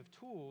kinds of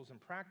tools and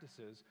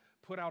practices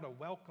put out a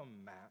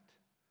welcome mat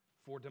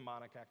for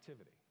demonic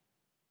activity.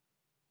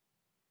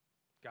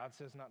 God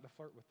says not to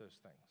flirt with those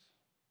things.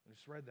 I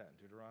just read that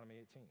in Deuteronomy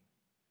 18.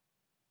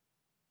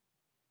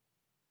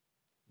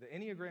 The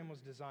Enneagram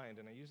was designed,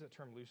 and I use that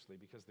term loosely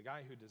because the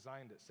guy who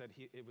designed it said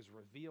it was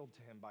revealed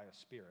to him by a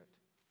spirit.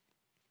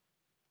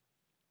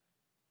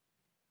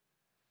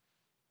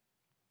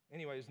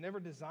 Anyway, it was never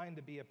designed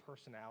to be a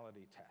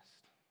personality test.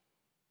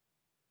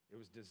 It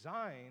was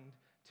designed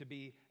to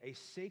be a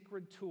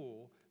sacred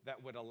tool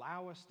that would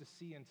allow us to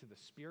see into the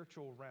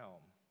spiritual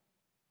realm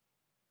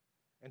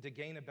and to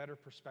gain a better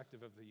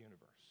perspective of the universe.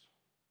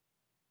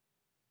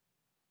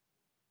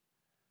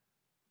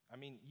 I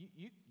mean,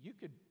 you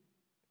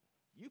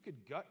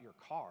could gut your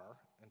car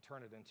and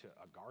turn it into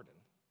a garden,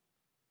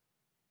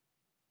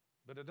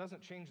 but it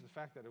doesn't change the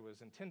fact that it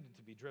was intended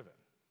to be driven.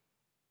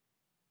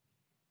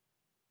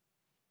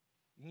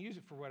 You can use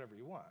it for whatever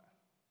you want,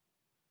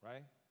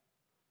 right?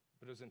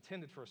 But it was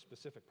intended for a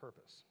specific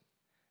purpose.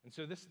 And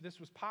so this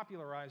was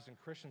popularized in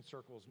Christian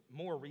circles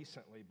more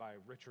recently by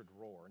Richard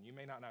Rohr. And you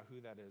may not know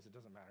who that is, it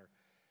doesn't matter.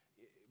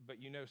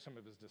 But you know some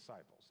of his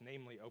disciples,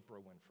 namely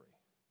Oprah Winfrey.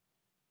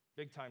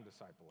 Big-time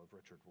disciple of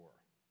Richard Rohr.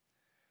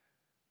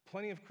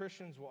 Plenty of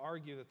Christians will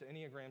argue that the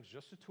Enneagram is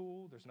just a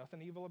tool. There's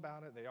nothing evil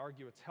about it. They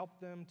argue it's helped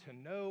them to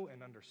know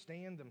and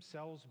understand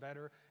themselves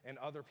better and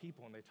other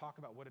people. And they talk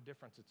about what a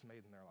difference it's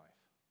made in their life.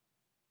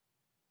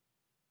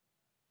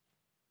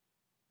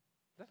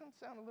 Doesn't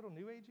sound a little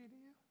new agey to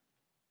you?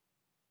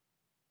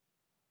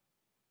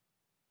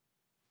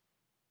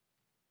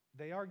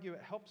 They argue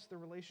it helps the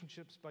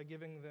relationships by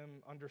giving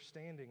them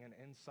understanding and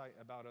insight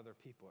about other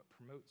people. It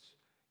promotes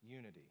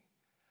unity.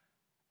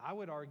 I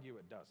would argue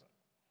it doesn't.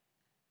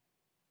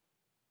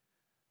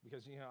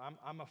 Because,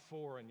 I'm a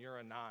 4 and you're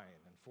a 9,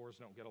 and 4s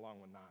don't get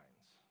along with 9s.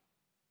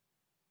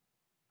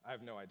 I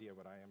have no idea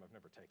what I am. I've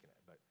never taken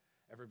it. But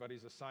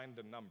everybody's assigned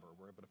a number.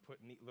 We're able to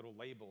put neat little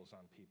labels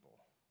on people.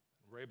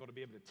 We're able to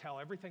be able to tell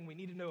everything we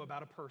need to know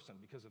about a person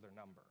because of their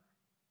number.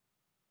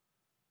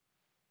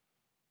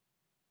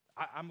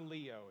 I'm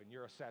Leo and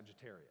you're a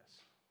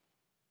Sagittarius.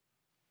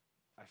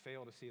 I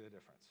fail to see the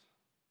difference.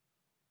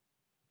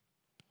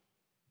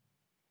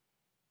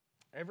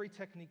 Every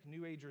technique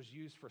New Agers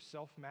use for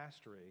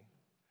self-mastery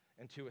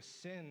and to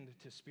ascend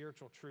to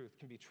spiritual truth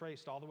can be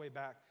traced all the way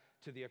back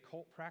to the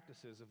occult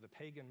practices of the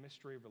pagan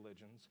mystery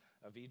religions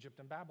of Egypt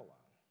and Babylon.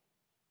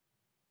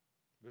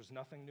 There's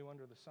nothing new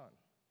under the sun.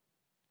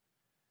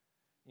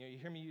 You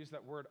hear me use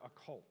that word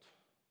occult.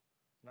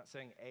 I'm not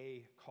saying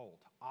a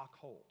cult,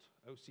 occult,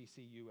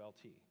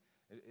 O-C-C-U-L-T.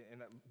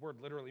 And that word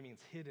literally means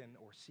hidden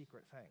or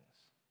secret things.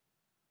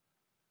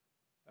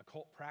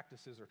 Occult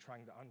practices are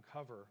trying to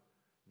uncover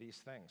these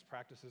things.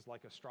 Practices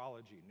like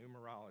astrology,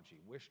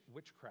 numerology,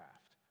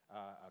 witchcraft,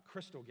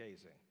 crystal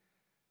gazing,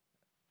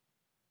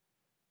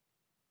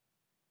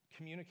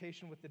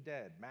 communication with the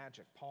dead,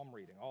 magic, palm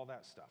reading, all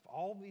that stuff.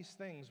 All these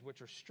things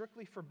which are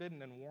strictly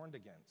forbidden and warned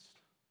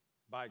against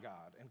by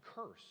God and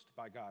cursed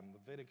by God in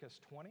Leviticus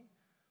 20,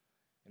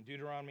 in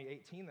Deuteronomy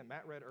 18 that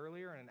Matt read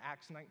earlier, and in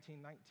Acts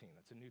 19:19.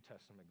 That's a New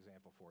Testament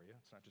example for you.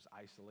 It's not just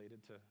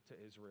isolated to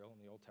Israel in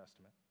the Old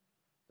Testament.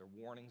 There are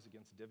warnings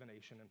against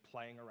divination and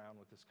playing around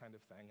with this kind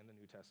of thing in the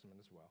New Testament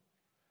as well.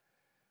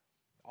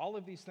 All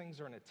of these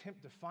things are an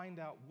attempt to find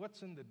out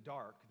what's in the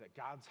dark that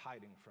God's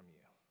hiding from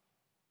you.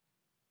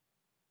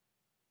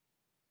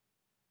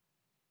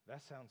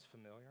 That sounds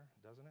familiar,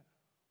 doesn't it?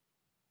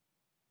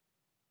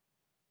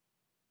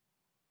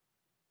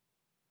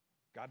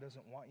 God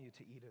doesn't want you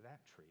to eat of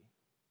that tree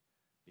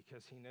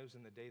because he knows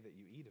in the day that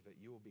you eat of it,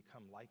 you will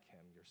become like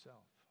him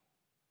yourself.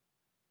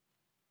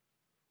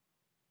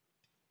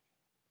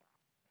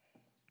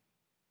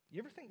 You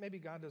ever think maybe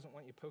God doesn't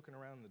want you poking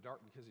around in the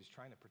dark because he's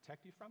trying to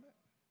protect you from it?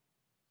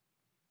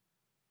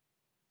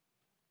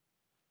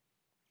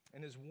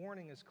 And his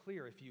warning is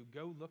clear. If you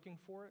go looking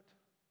for it,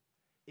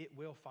 it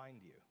will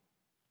find you.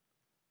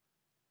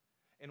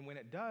 And when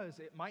it does,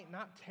 it might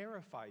not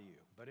terrify you,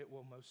 but it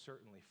will most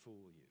certainly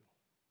fool you.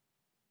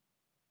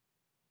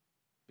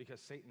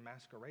 Because Satan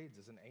masquerades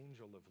as an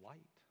angel of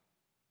light.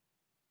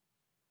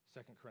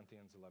 2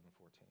 Corinthians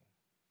 11:14.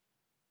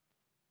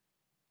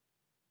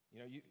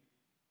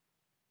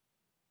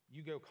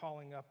 You go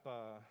calling up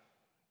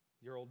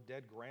your old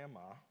dead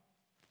grandma.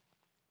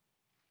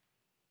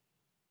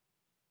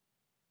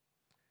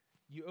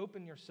 You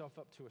open yourself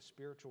up to a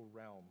spiritual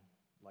realm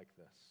like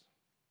this,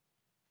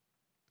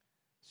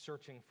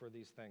 searching for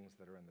these things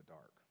that are in the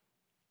dark.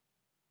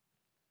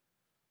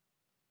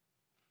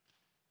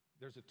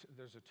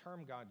 There's a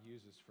term God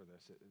uses for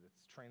this.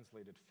 It's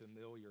translated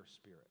familiar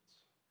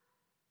spirits.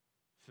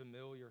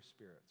 Familiar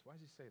spirits. Why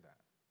does he say that?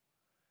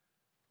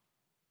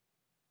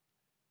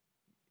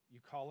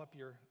 You call up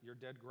your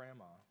dead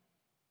grandma.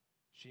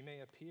 She may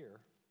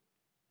appear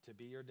to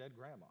be your dead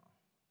grandma.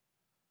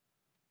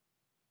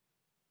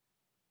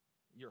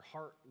 Your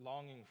heart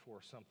longing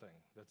for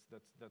something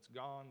that's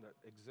gone, that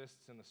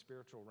exists in the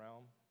spiritual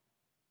realm.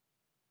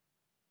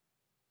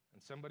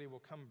 And somebody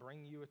will come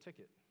bring you a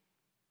ticket,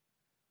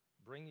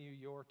 bring you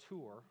your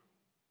tour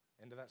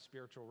into that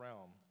spiritual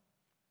realm.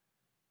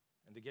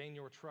 And to gain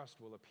your trust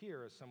will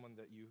appear as someone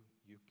that you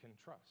can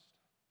trust.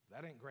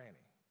 That ain't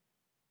Granny.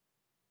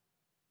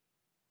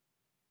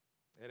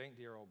 It ain't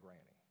dear old Granny.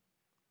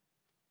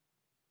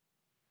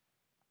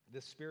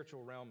 This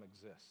spiritual realm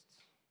exists,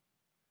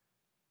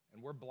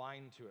 and we're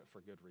blind to it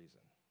for good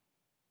reason.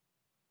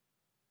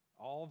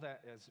 All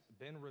that has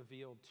been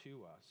revealed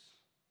to us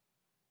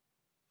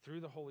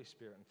through the Holy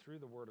Spirit and through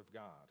the Word of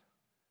God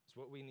is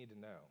what we need to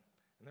know.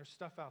 And there's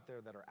stuff out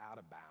there that are out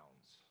of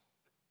bounds,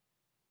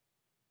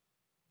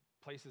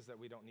 places that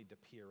we don't need to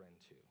peer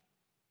into.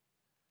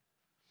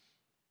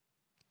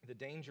 The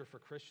danger for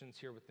Christians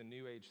here with the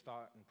New Age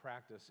thought and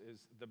practice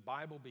is the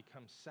Bible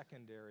becomes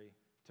secondary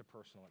to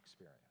personal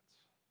experience.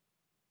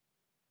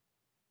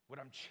 What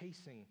I'm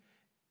chasing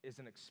is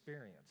an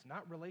experience,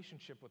 not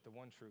relationship with the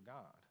one true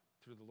God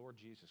through the Lord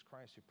Jesus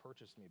Christ who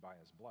purchased me by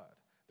his blood.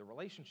 The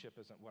relationship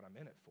isn't what I'm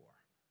in it for.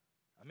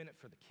 I'm in it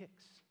for the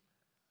kicks.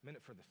 I'm in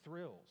it for the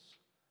thrills.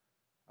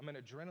 I'm an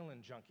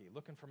adrenaline junkie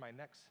looking for my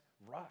next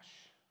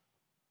rush.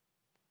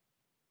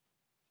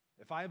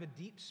 If I have a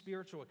deep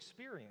spiritual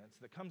experience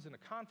that comes into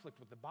conflict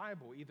with the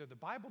Bible, either the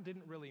Bible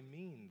didn't really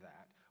mean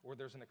that, or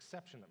there's an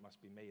exception that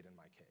must be made in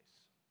my case.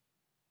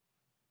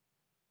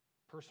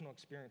 Personal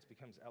experience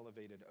becomes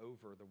elevated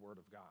over the Word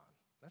of God.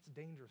 That's a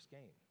dangerous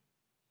game.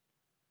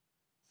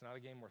 It's not a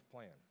game worth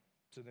playing.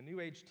 So the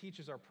New Age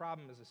teaches our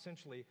problem is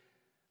essentially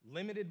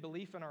limited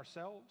belief in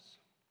ourselves,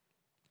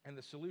 and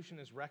the solution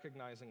is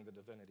recognizing the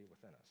divinity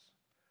within us.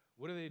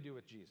 What do they do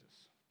with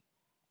Jesus?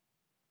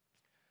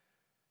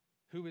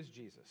 Who is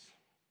Jesus?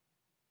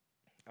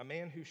 A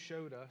man who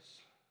showed us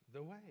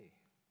the way.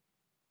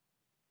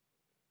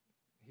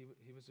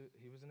 He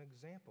was an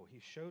example. He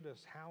showed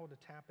us how to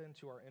tap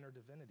into our inner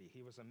divinity.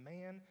 He was a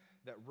man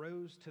that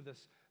rose to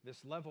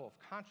this level of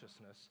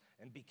consciousness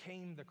and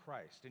became the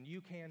Christ, and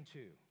you can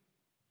too.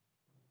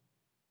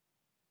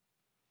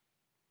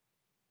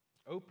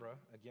 Oprah,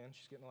 again,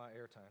 she's getting a lot of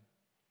airtime,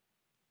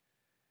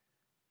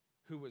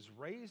 who was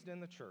raised in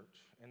the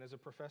church and is a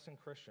professing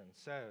Christian,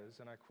 says,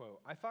 and I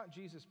quote, "I thought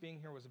Jesus being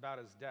here was about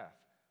his death,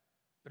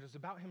 but it was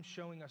about him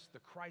showing us the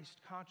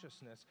Christ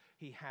consciousness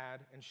he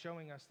had and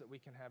showing us that we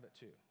can have it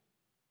too."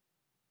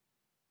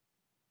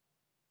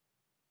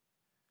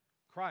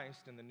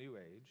 Christ in the New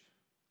Age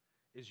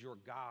is your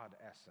God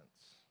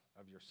essence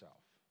of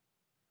yourself.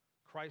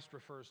 Christ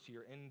refers to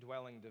your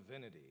indwelling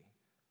divinity,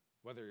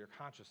 whether you're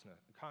conscious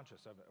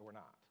of it or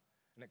not.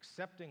 And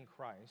accepting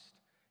Christ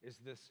is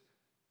this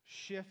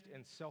shift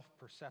in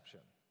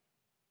self-perception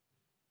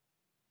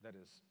that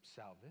is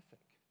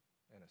salvific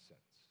in a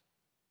sense.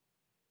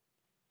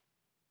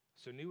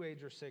 So New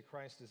Agers say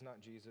Christ is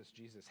not Jesus.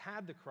 Jesus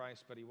had the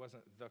Christ, but he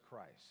wasn't the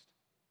Christ.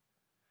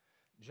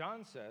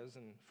 John says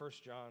in 1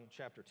 John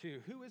chapter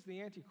 2, who is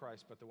the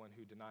Antichrist but the one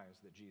who denies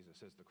that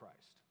Jesus is the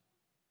Christ?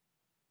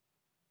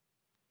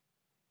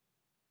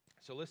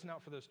 So listen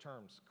out for those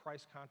terms,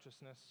 Christ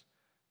consciousness,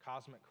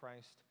 cosmic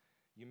Christ.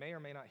 You may or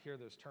may not hear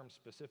those terms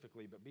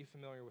specifically, but be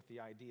familiar with the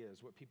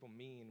ideas, what people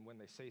mean when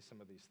they say some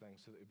of these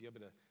things, so that you'll be able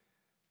to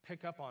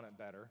pick up on it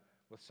better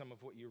with some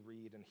of what you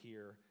read and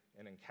hear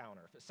and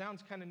encounter. If it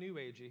sounds kind of New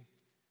Agey,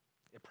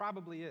 it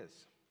probably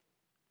is.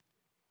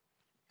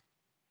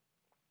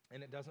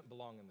 And it doesn't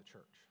belong in the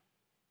church.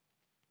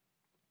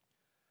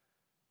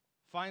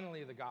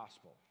 Finally, the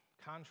gospel,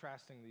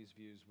 contrasting these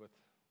views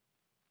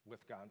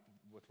with God,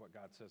 with what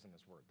God says in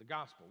his word. The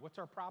gospel, what's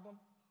our problem?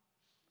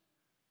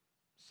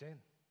 Sin.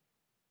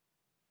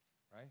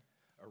 Right?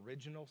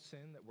 Original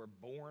sin that we're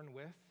born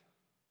with.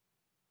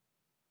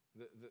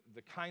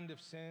 The kind of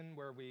sin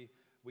where we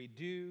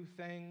do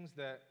things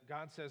that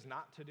God says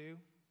not to do,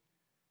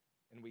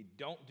 and we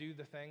don't do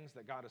the things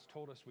that God has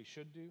told us we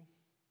should do.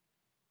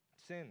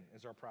 Sin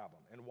is our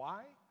problem. And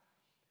why?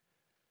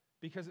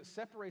 Because it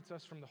separates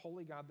us from the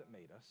holy God that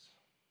made us.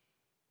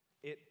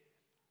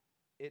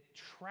 It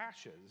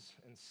trashes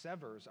and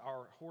severs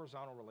our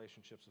horizontal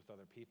relationships with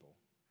other people.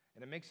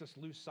 And it makes us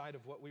lose sight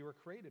of what we were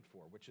created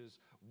for, which is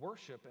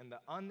worship and the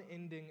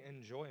unending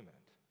enjoyment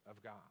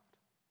of God.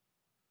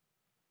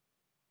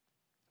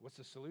 What's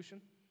the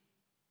solution?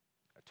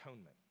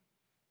 Atonement.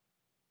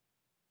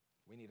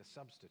 We need a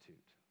substitute.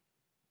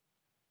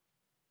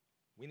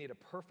 We need a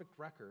perfect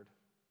record,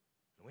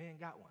 and we ain't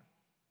got one.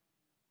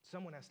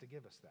 Someone has to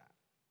give us that.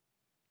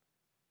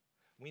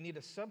 We need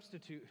a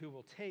substitute who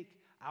will take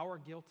our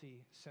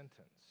guilty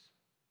sentence.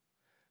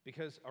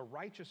 Because a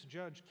righteous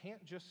judge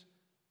can't just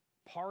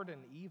pardon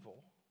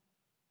evil.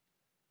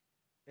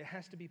 It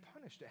has to be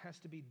punished. It has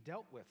to be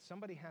dealt with.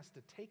 Somebody has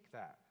to take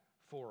that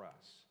for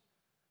us.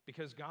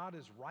 Because God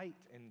is right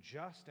and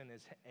just in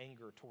his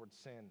anger towards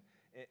sin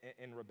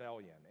and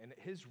rebellion. And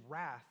his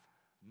wrath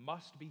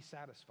must be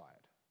satisfied.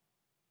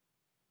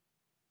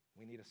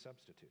 We need a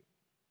substitute.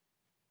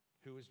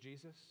 Who is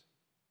Jesus?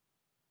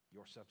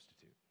 Your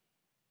substitute.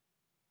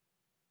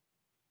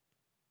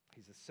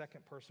 He's the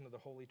second person of the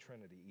Holy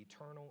Trinity,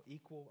 eternal,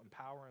 equal in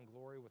power and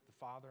glory with the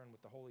Father and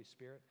with the Holy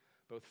Spirit,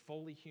 both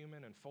fully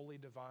human and fully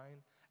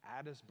divine,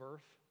 at his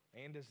birth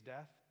and his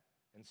death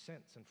and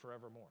since and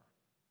forevermore.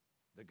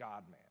 The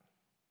God-man.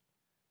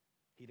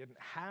 He didn't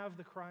have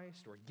the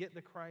Christ or get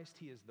the Christ.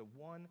 He is the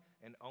one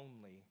and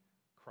only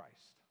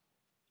Christ.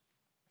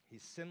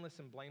 He's sinless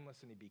and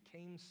blameless, and he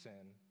became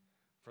sin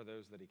for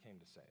those that he came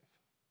to save.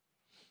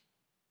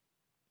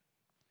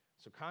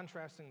 So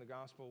contrasting the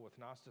gospel with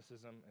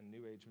Gnosticism and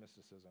New Age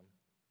mysticism,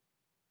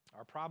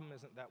 our problem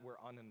isn't that we're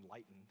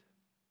unenlightened.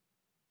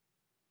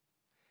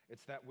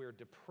 It's that we're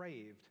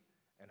depraved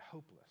and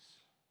hopeless.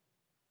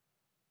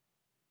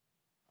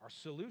 Our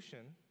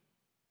solution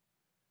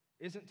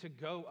isn't to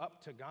go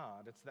up to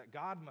God. It's that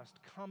God must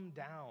come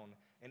down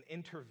and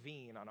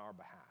intervene on our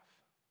behalf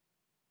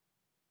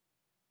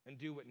and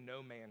do what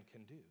no man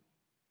can do.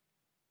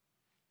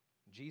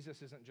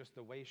 Jesus isn't just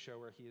the way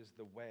shower. He is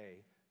the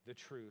way, the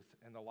truth,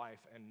 and the life,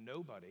 and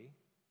nobody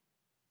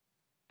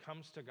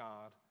comes to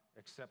God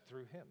except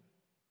through him.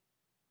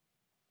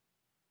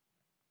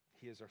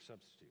 He is our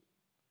substitute.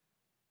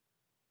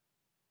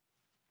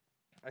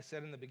 I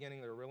said in the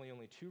beginning there are really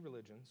only two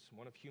religions,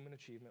 one of human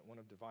achievement, one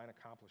of divine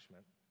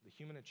accomplishment. The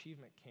human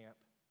achievement camp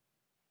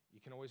you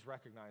can always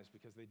recognize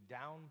because they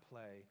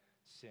downplay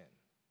sin.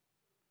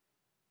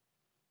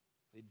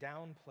 They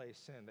downplay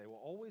sin. They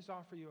will always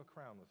offer you a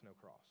crown with no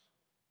cross.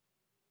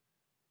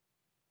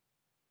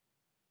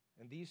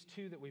 And these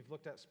two that we've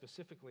looked at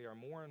specifically are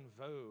more in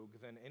vogue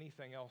than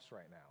anything else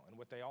right now. And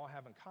what they all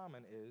have in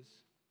common is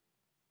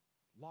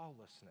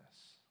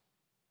lawlessness.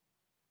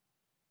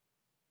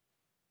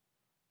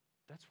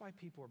 That's why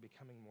people are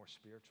becoming more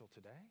spiritual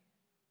today.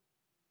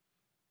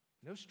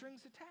 No strings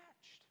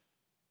attached.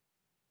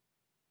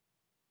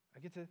 I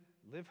get to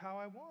live how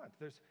I want.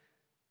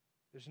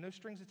 There's no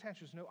strings attached.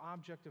 There's no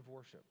object of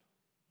worship.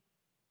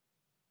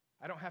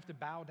 I don't have to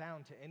bow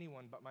down to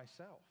anyone but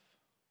myself.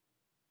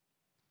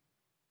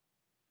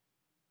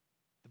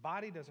 The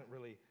body doesn't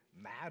really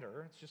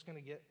matter. It's just going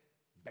to get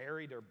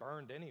buried or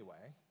burned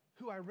anyway.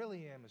 Who I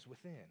really am is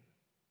within.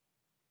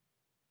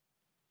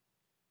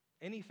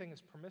 Anything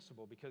is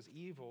permissible because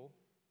evil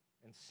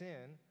and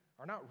sin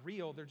are not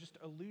real. They're just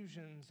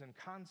illusions and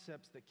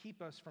concepts that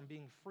keep us from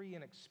being free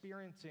and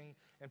experiencing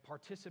and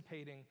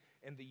participating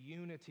in the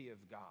unity of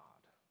God.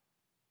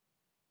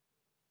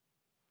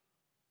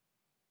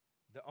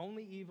 The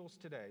only evils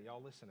today,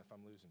 y'all listen if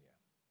I'm losing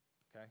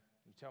you, okay?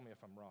 You tell me if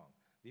I'm wrong.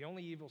 The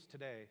only evils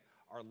today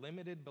are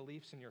limited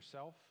beliefs in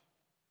yourself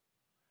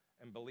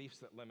and beliefs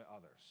that limit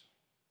others.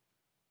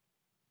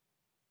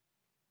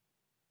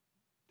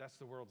 That's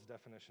the world's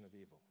definition of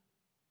evil.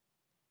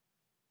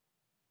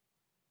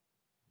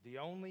 The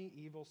only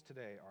evils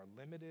today are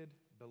limited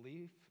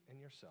belief in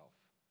yourself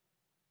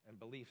and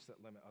beliefs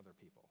that limit other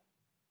people.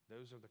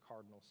 Those are the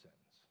cardinal sins.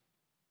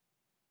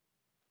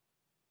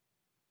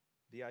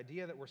 The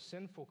idea that we're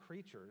sinful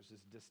creatures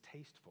is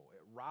distasteful.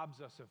 It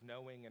robs us of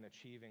knowing and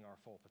achieving our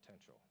full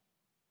potential.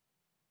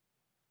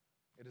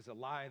 It is a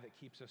lie that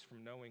keeps us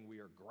from knowing we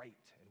are great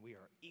and we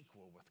are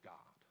equal with God.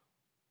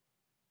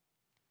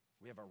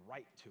 We have a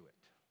right to it.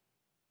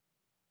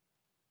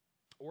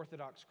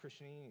 Orthodox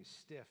Christianity is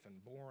stiff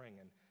and boring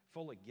and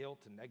full of guilt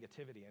and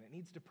negativity, and it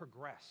needs to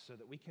progress so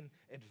that we can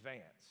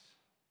advance.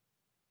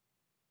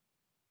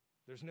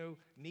 There's no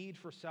need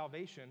for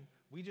salvation.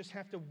 We just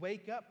have to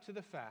wake up to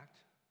the fact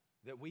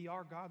that we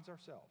are God's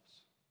ourselves.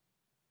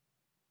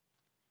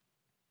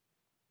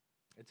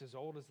 It's as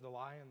old as the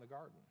lie in the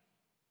garden.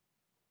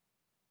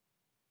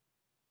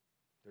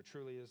 There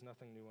truly is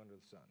nothing new under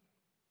the sun.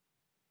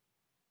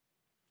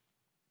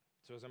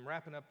 So as I'm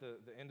wrapping up the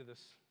end of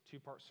this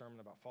two-part sermon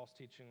about false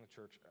teaching in the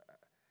church,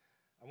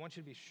 I want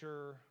you to be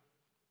sure,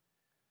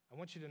 I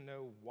want you to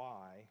know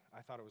why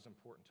I thought it was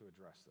important to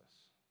address this.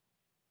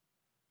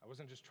 I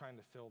wasn't just trying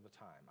to fill the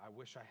time. I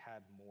wish I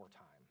had more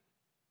time.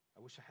 I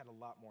wish I had a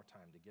lot more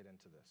time to get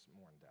into this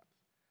more in depth.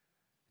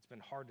 It's been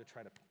hard to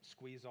try to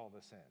squeeze all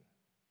this in.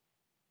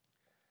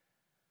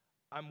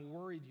 I'm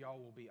worried y'all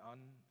will be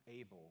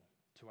unable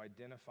to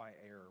identify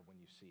error when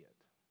you see it.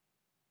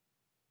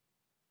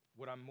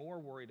 What I'm more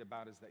worried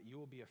about is that you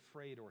will be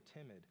afraid or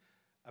timid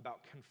about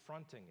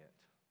confronting it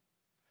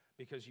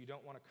because you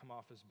don't want to come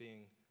off as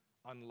being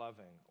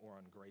unloving or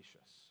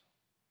ungracious.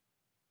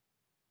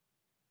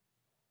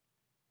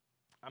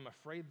 I'm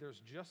afraid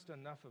there's just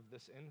enough of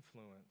this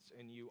influence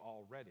in you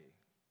already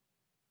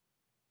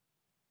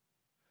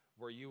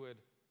where you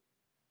would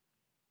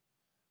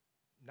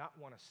not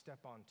want to step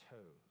on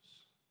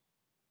toes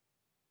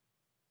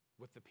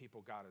with the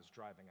people God is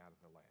driving out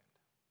of the land.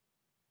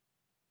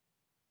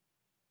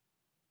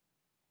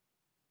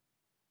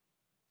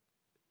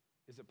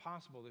 Is it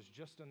possible there's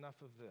just enough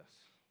of this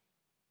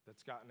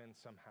that's gotten in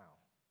somehow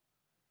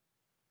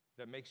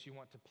that makes you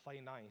want to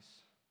play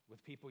nice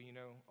with people you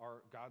know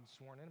are God's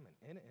sworn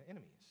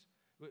enemies?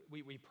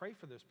 We pray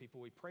for those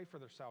people. We pray for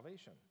their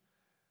salvation.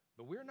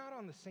 But we're not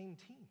on the same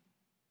team.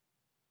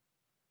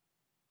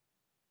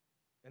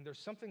 And there's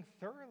something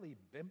thoroughly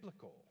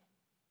biblical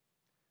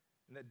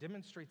and that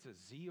demonstrates a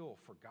zeal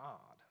for God,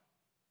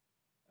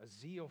 a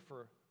zeal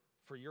for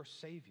your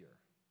Savior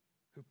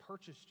who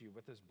purchased you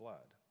with his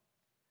blood,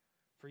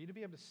 For you to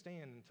be able to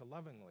stand and to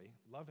lovingly,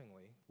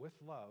 with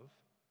love,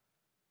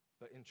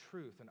 but in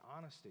truth and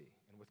honesty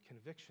and with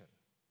conviction,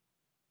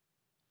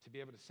 to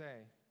be able to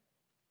say,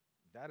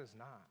 that is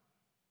not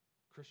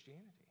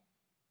Christianity.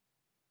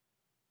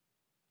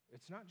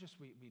 It's not just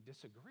we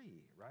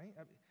disagree, right?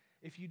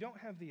 If you don't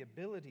have the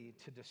ability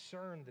to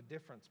discern the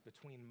difference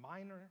between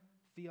minor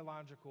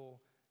theological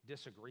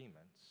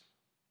disagreements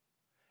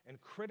and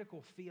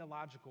critical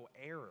theological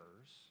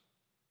errors,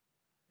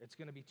 it's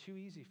going to be too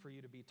easy for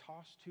you to be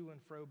tossed to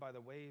and fro by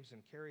the waves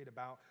and carried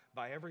about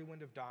by every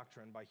wind of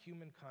doctrine, by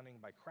human cunning,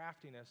 by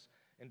craftiness,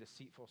 and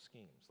deceitful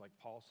schemes, like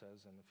Paul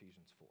says in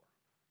Ephesians 4.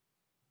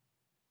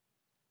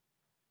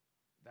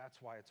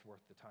 That's why it's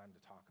worth the time to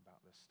talk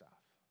about this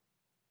stuff.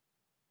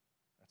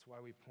 That's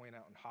why we point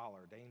out and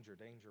holler, danger,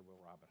 danger,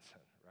 Will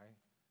Robinson, right?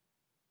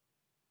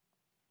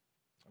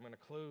 I'm going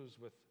to close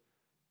with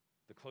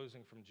the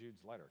closing from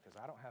Jude's letter, because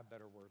I don't have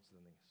better words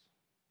than these.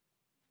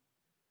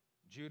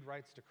 Jude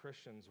writes to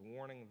Christians,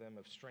 warning them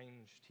of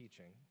strange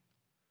teaching.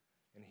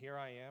 And here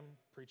I am,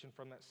 preaching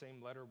from that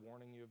same letter,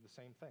 warning you of the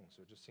same thing.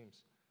 So it just seems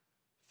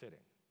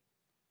fitting.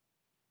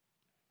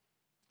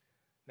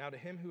 Now to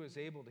him who is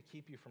able to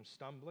keep you from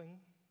stumbling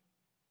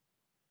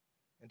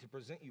and to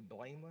present you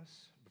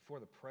blameless before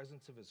the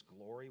presence of his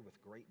glory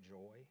with great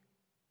joy,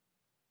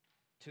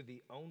 to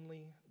the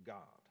only God,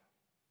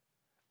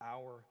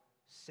 our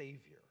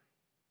Savior,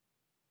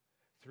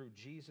 through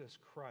Jesus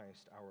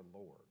Christ our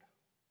Lord,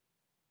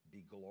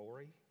 be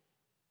glory,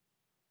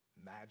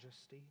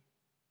 majesty,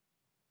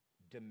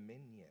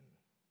 dominion,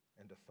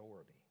 and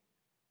authority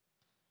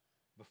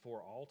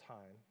before all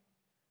time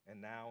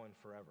and now and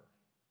forever.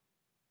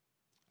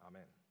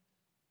 Amen.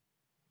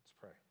 Let's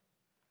pray.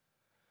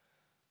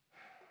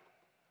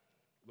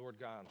 Lord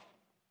God,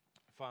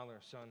 Father,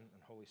 Son,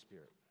 and Holy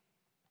Spirit.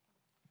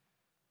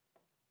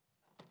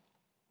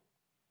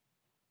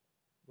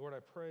 Lord, I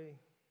pray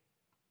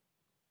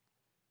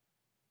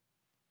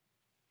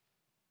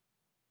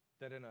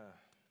that in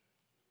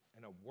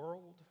a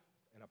world,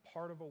 in a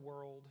part of a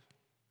world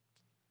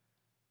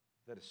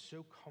that is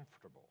so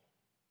comfortable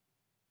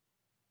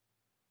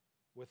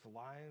with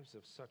lives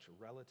of such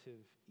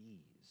relative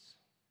ease.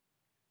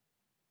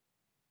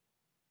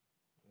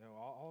 You know,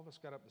 all of us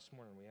got up this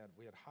morning. We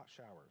had hot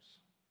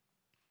showers.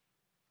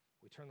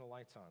 We turned the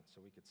lights on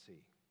so we could see.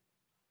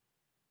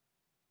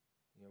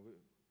 You know,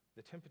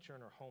 the temperature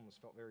in our homes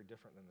felt very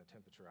different than the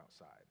temperature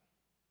outside.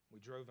 We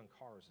drove in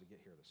cars to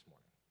get here this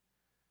morning.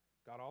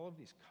 God, all of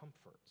these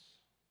comforts,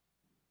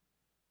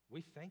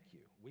 we thank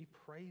you. We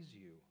praise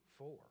you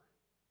for.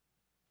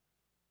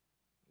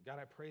 God,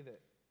 I pray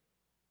that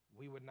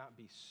we would not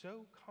be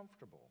so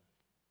comfortable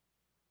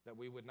that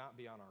we would not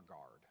be on our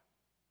guard,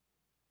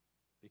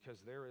 because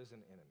there is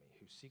an enemy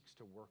who seeks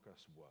to work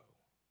us woe.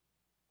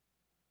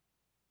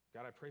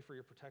 God, I pray for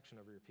your protection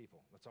over your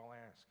people. That's all I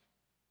ask.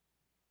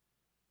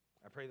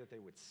 I pray that they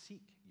would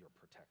seek your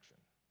protection.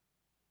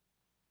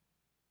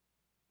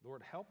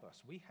 Lord, help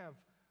us. We have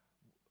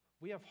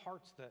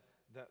hearts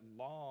that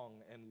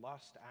long and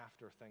lust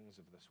after things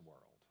of this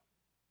world.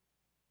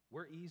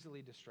 We're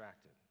easily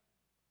distracted.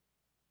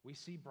 We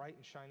see bright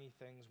and shiny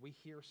things. We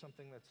hear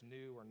something that's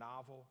new or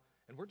novel,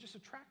 and we're just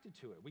attracted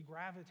to it. We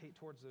gravitate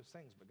towards those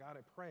things. But God,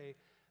 I pray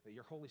that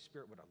your Holy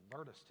Spirit would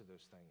alert us to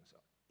those things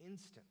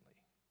instantly,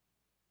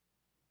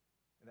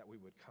 and that we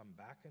would come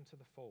back into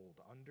the fold,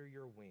 under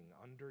your wing,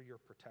 under your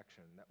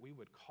protection, that we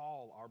would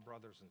call our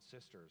brothers and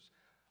sisters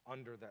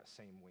under that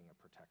same wing of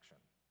protection,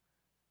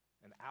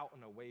 and out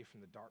and away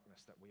from the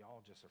darkness that we all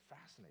just are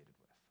fascinated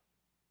with.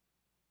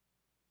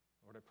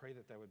 Lord, I pray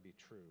that that would be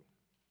true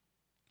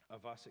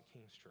of us at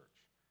King's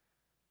Church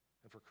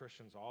and for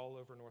Christians all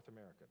over North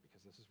America,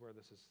 because this is where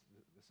this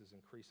is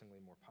increasingly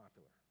more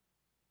popular.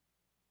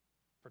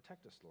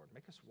 Protect us, Lord.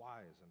 Make us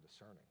wise and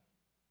discerning.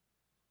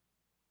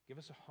 Give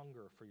us a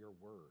hunger for your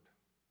word.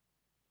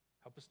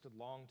 Help us to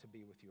long to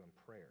be with you in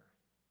prayer.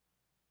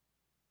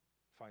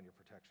 Find your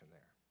protection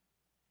there.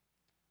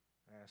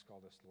 I ask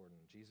all this, Lord,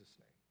 in Jesus'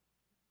 name.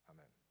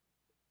 Amen.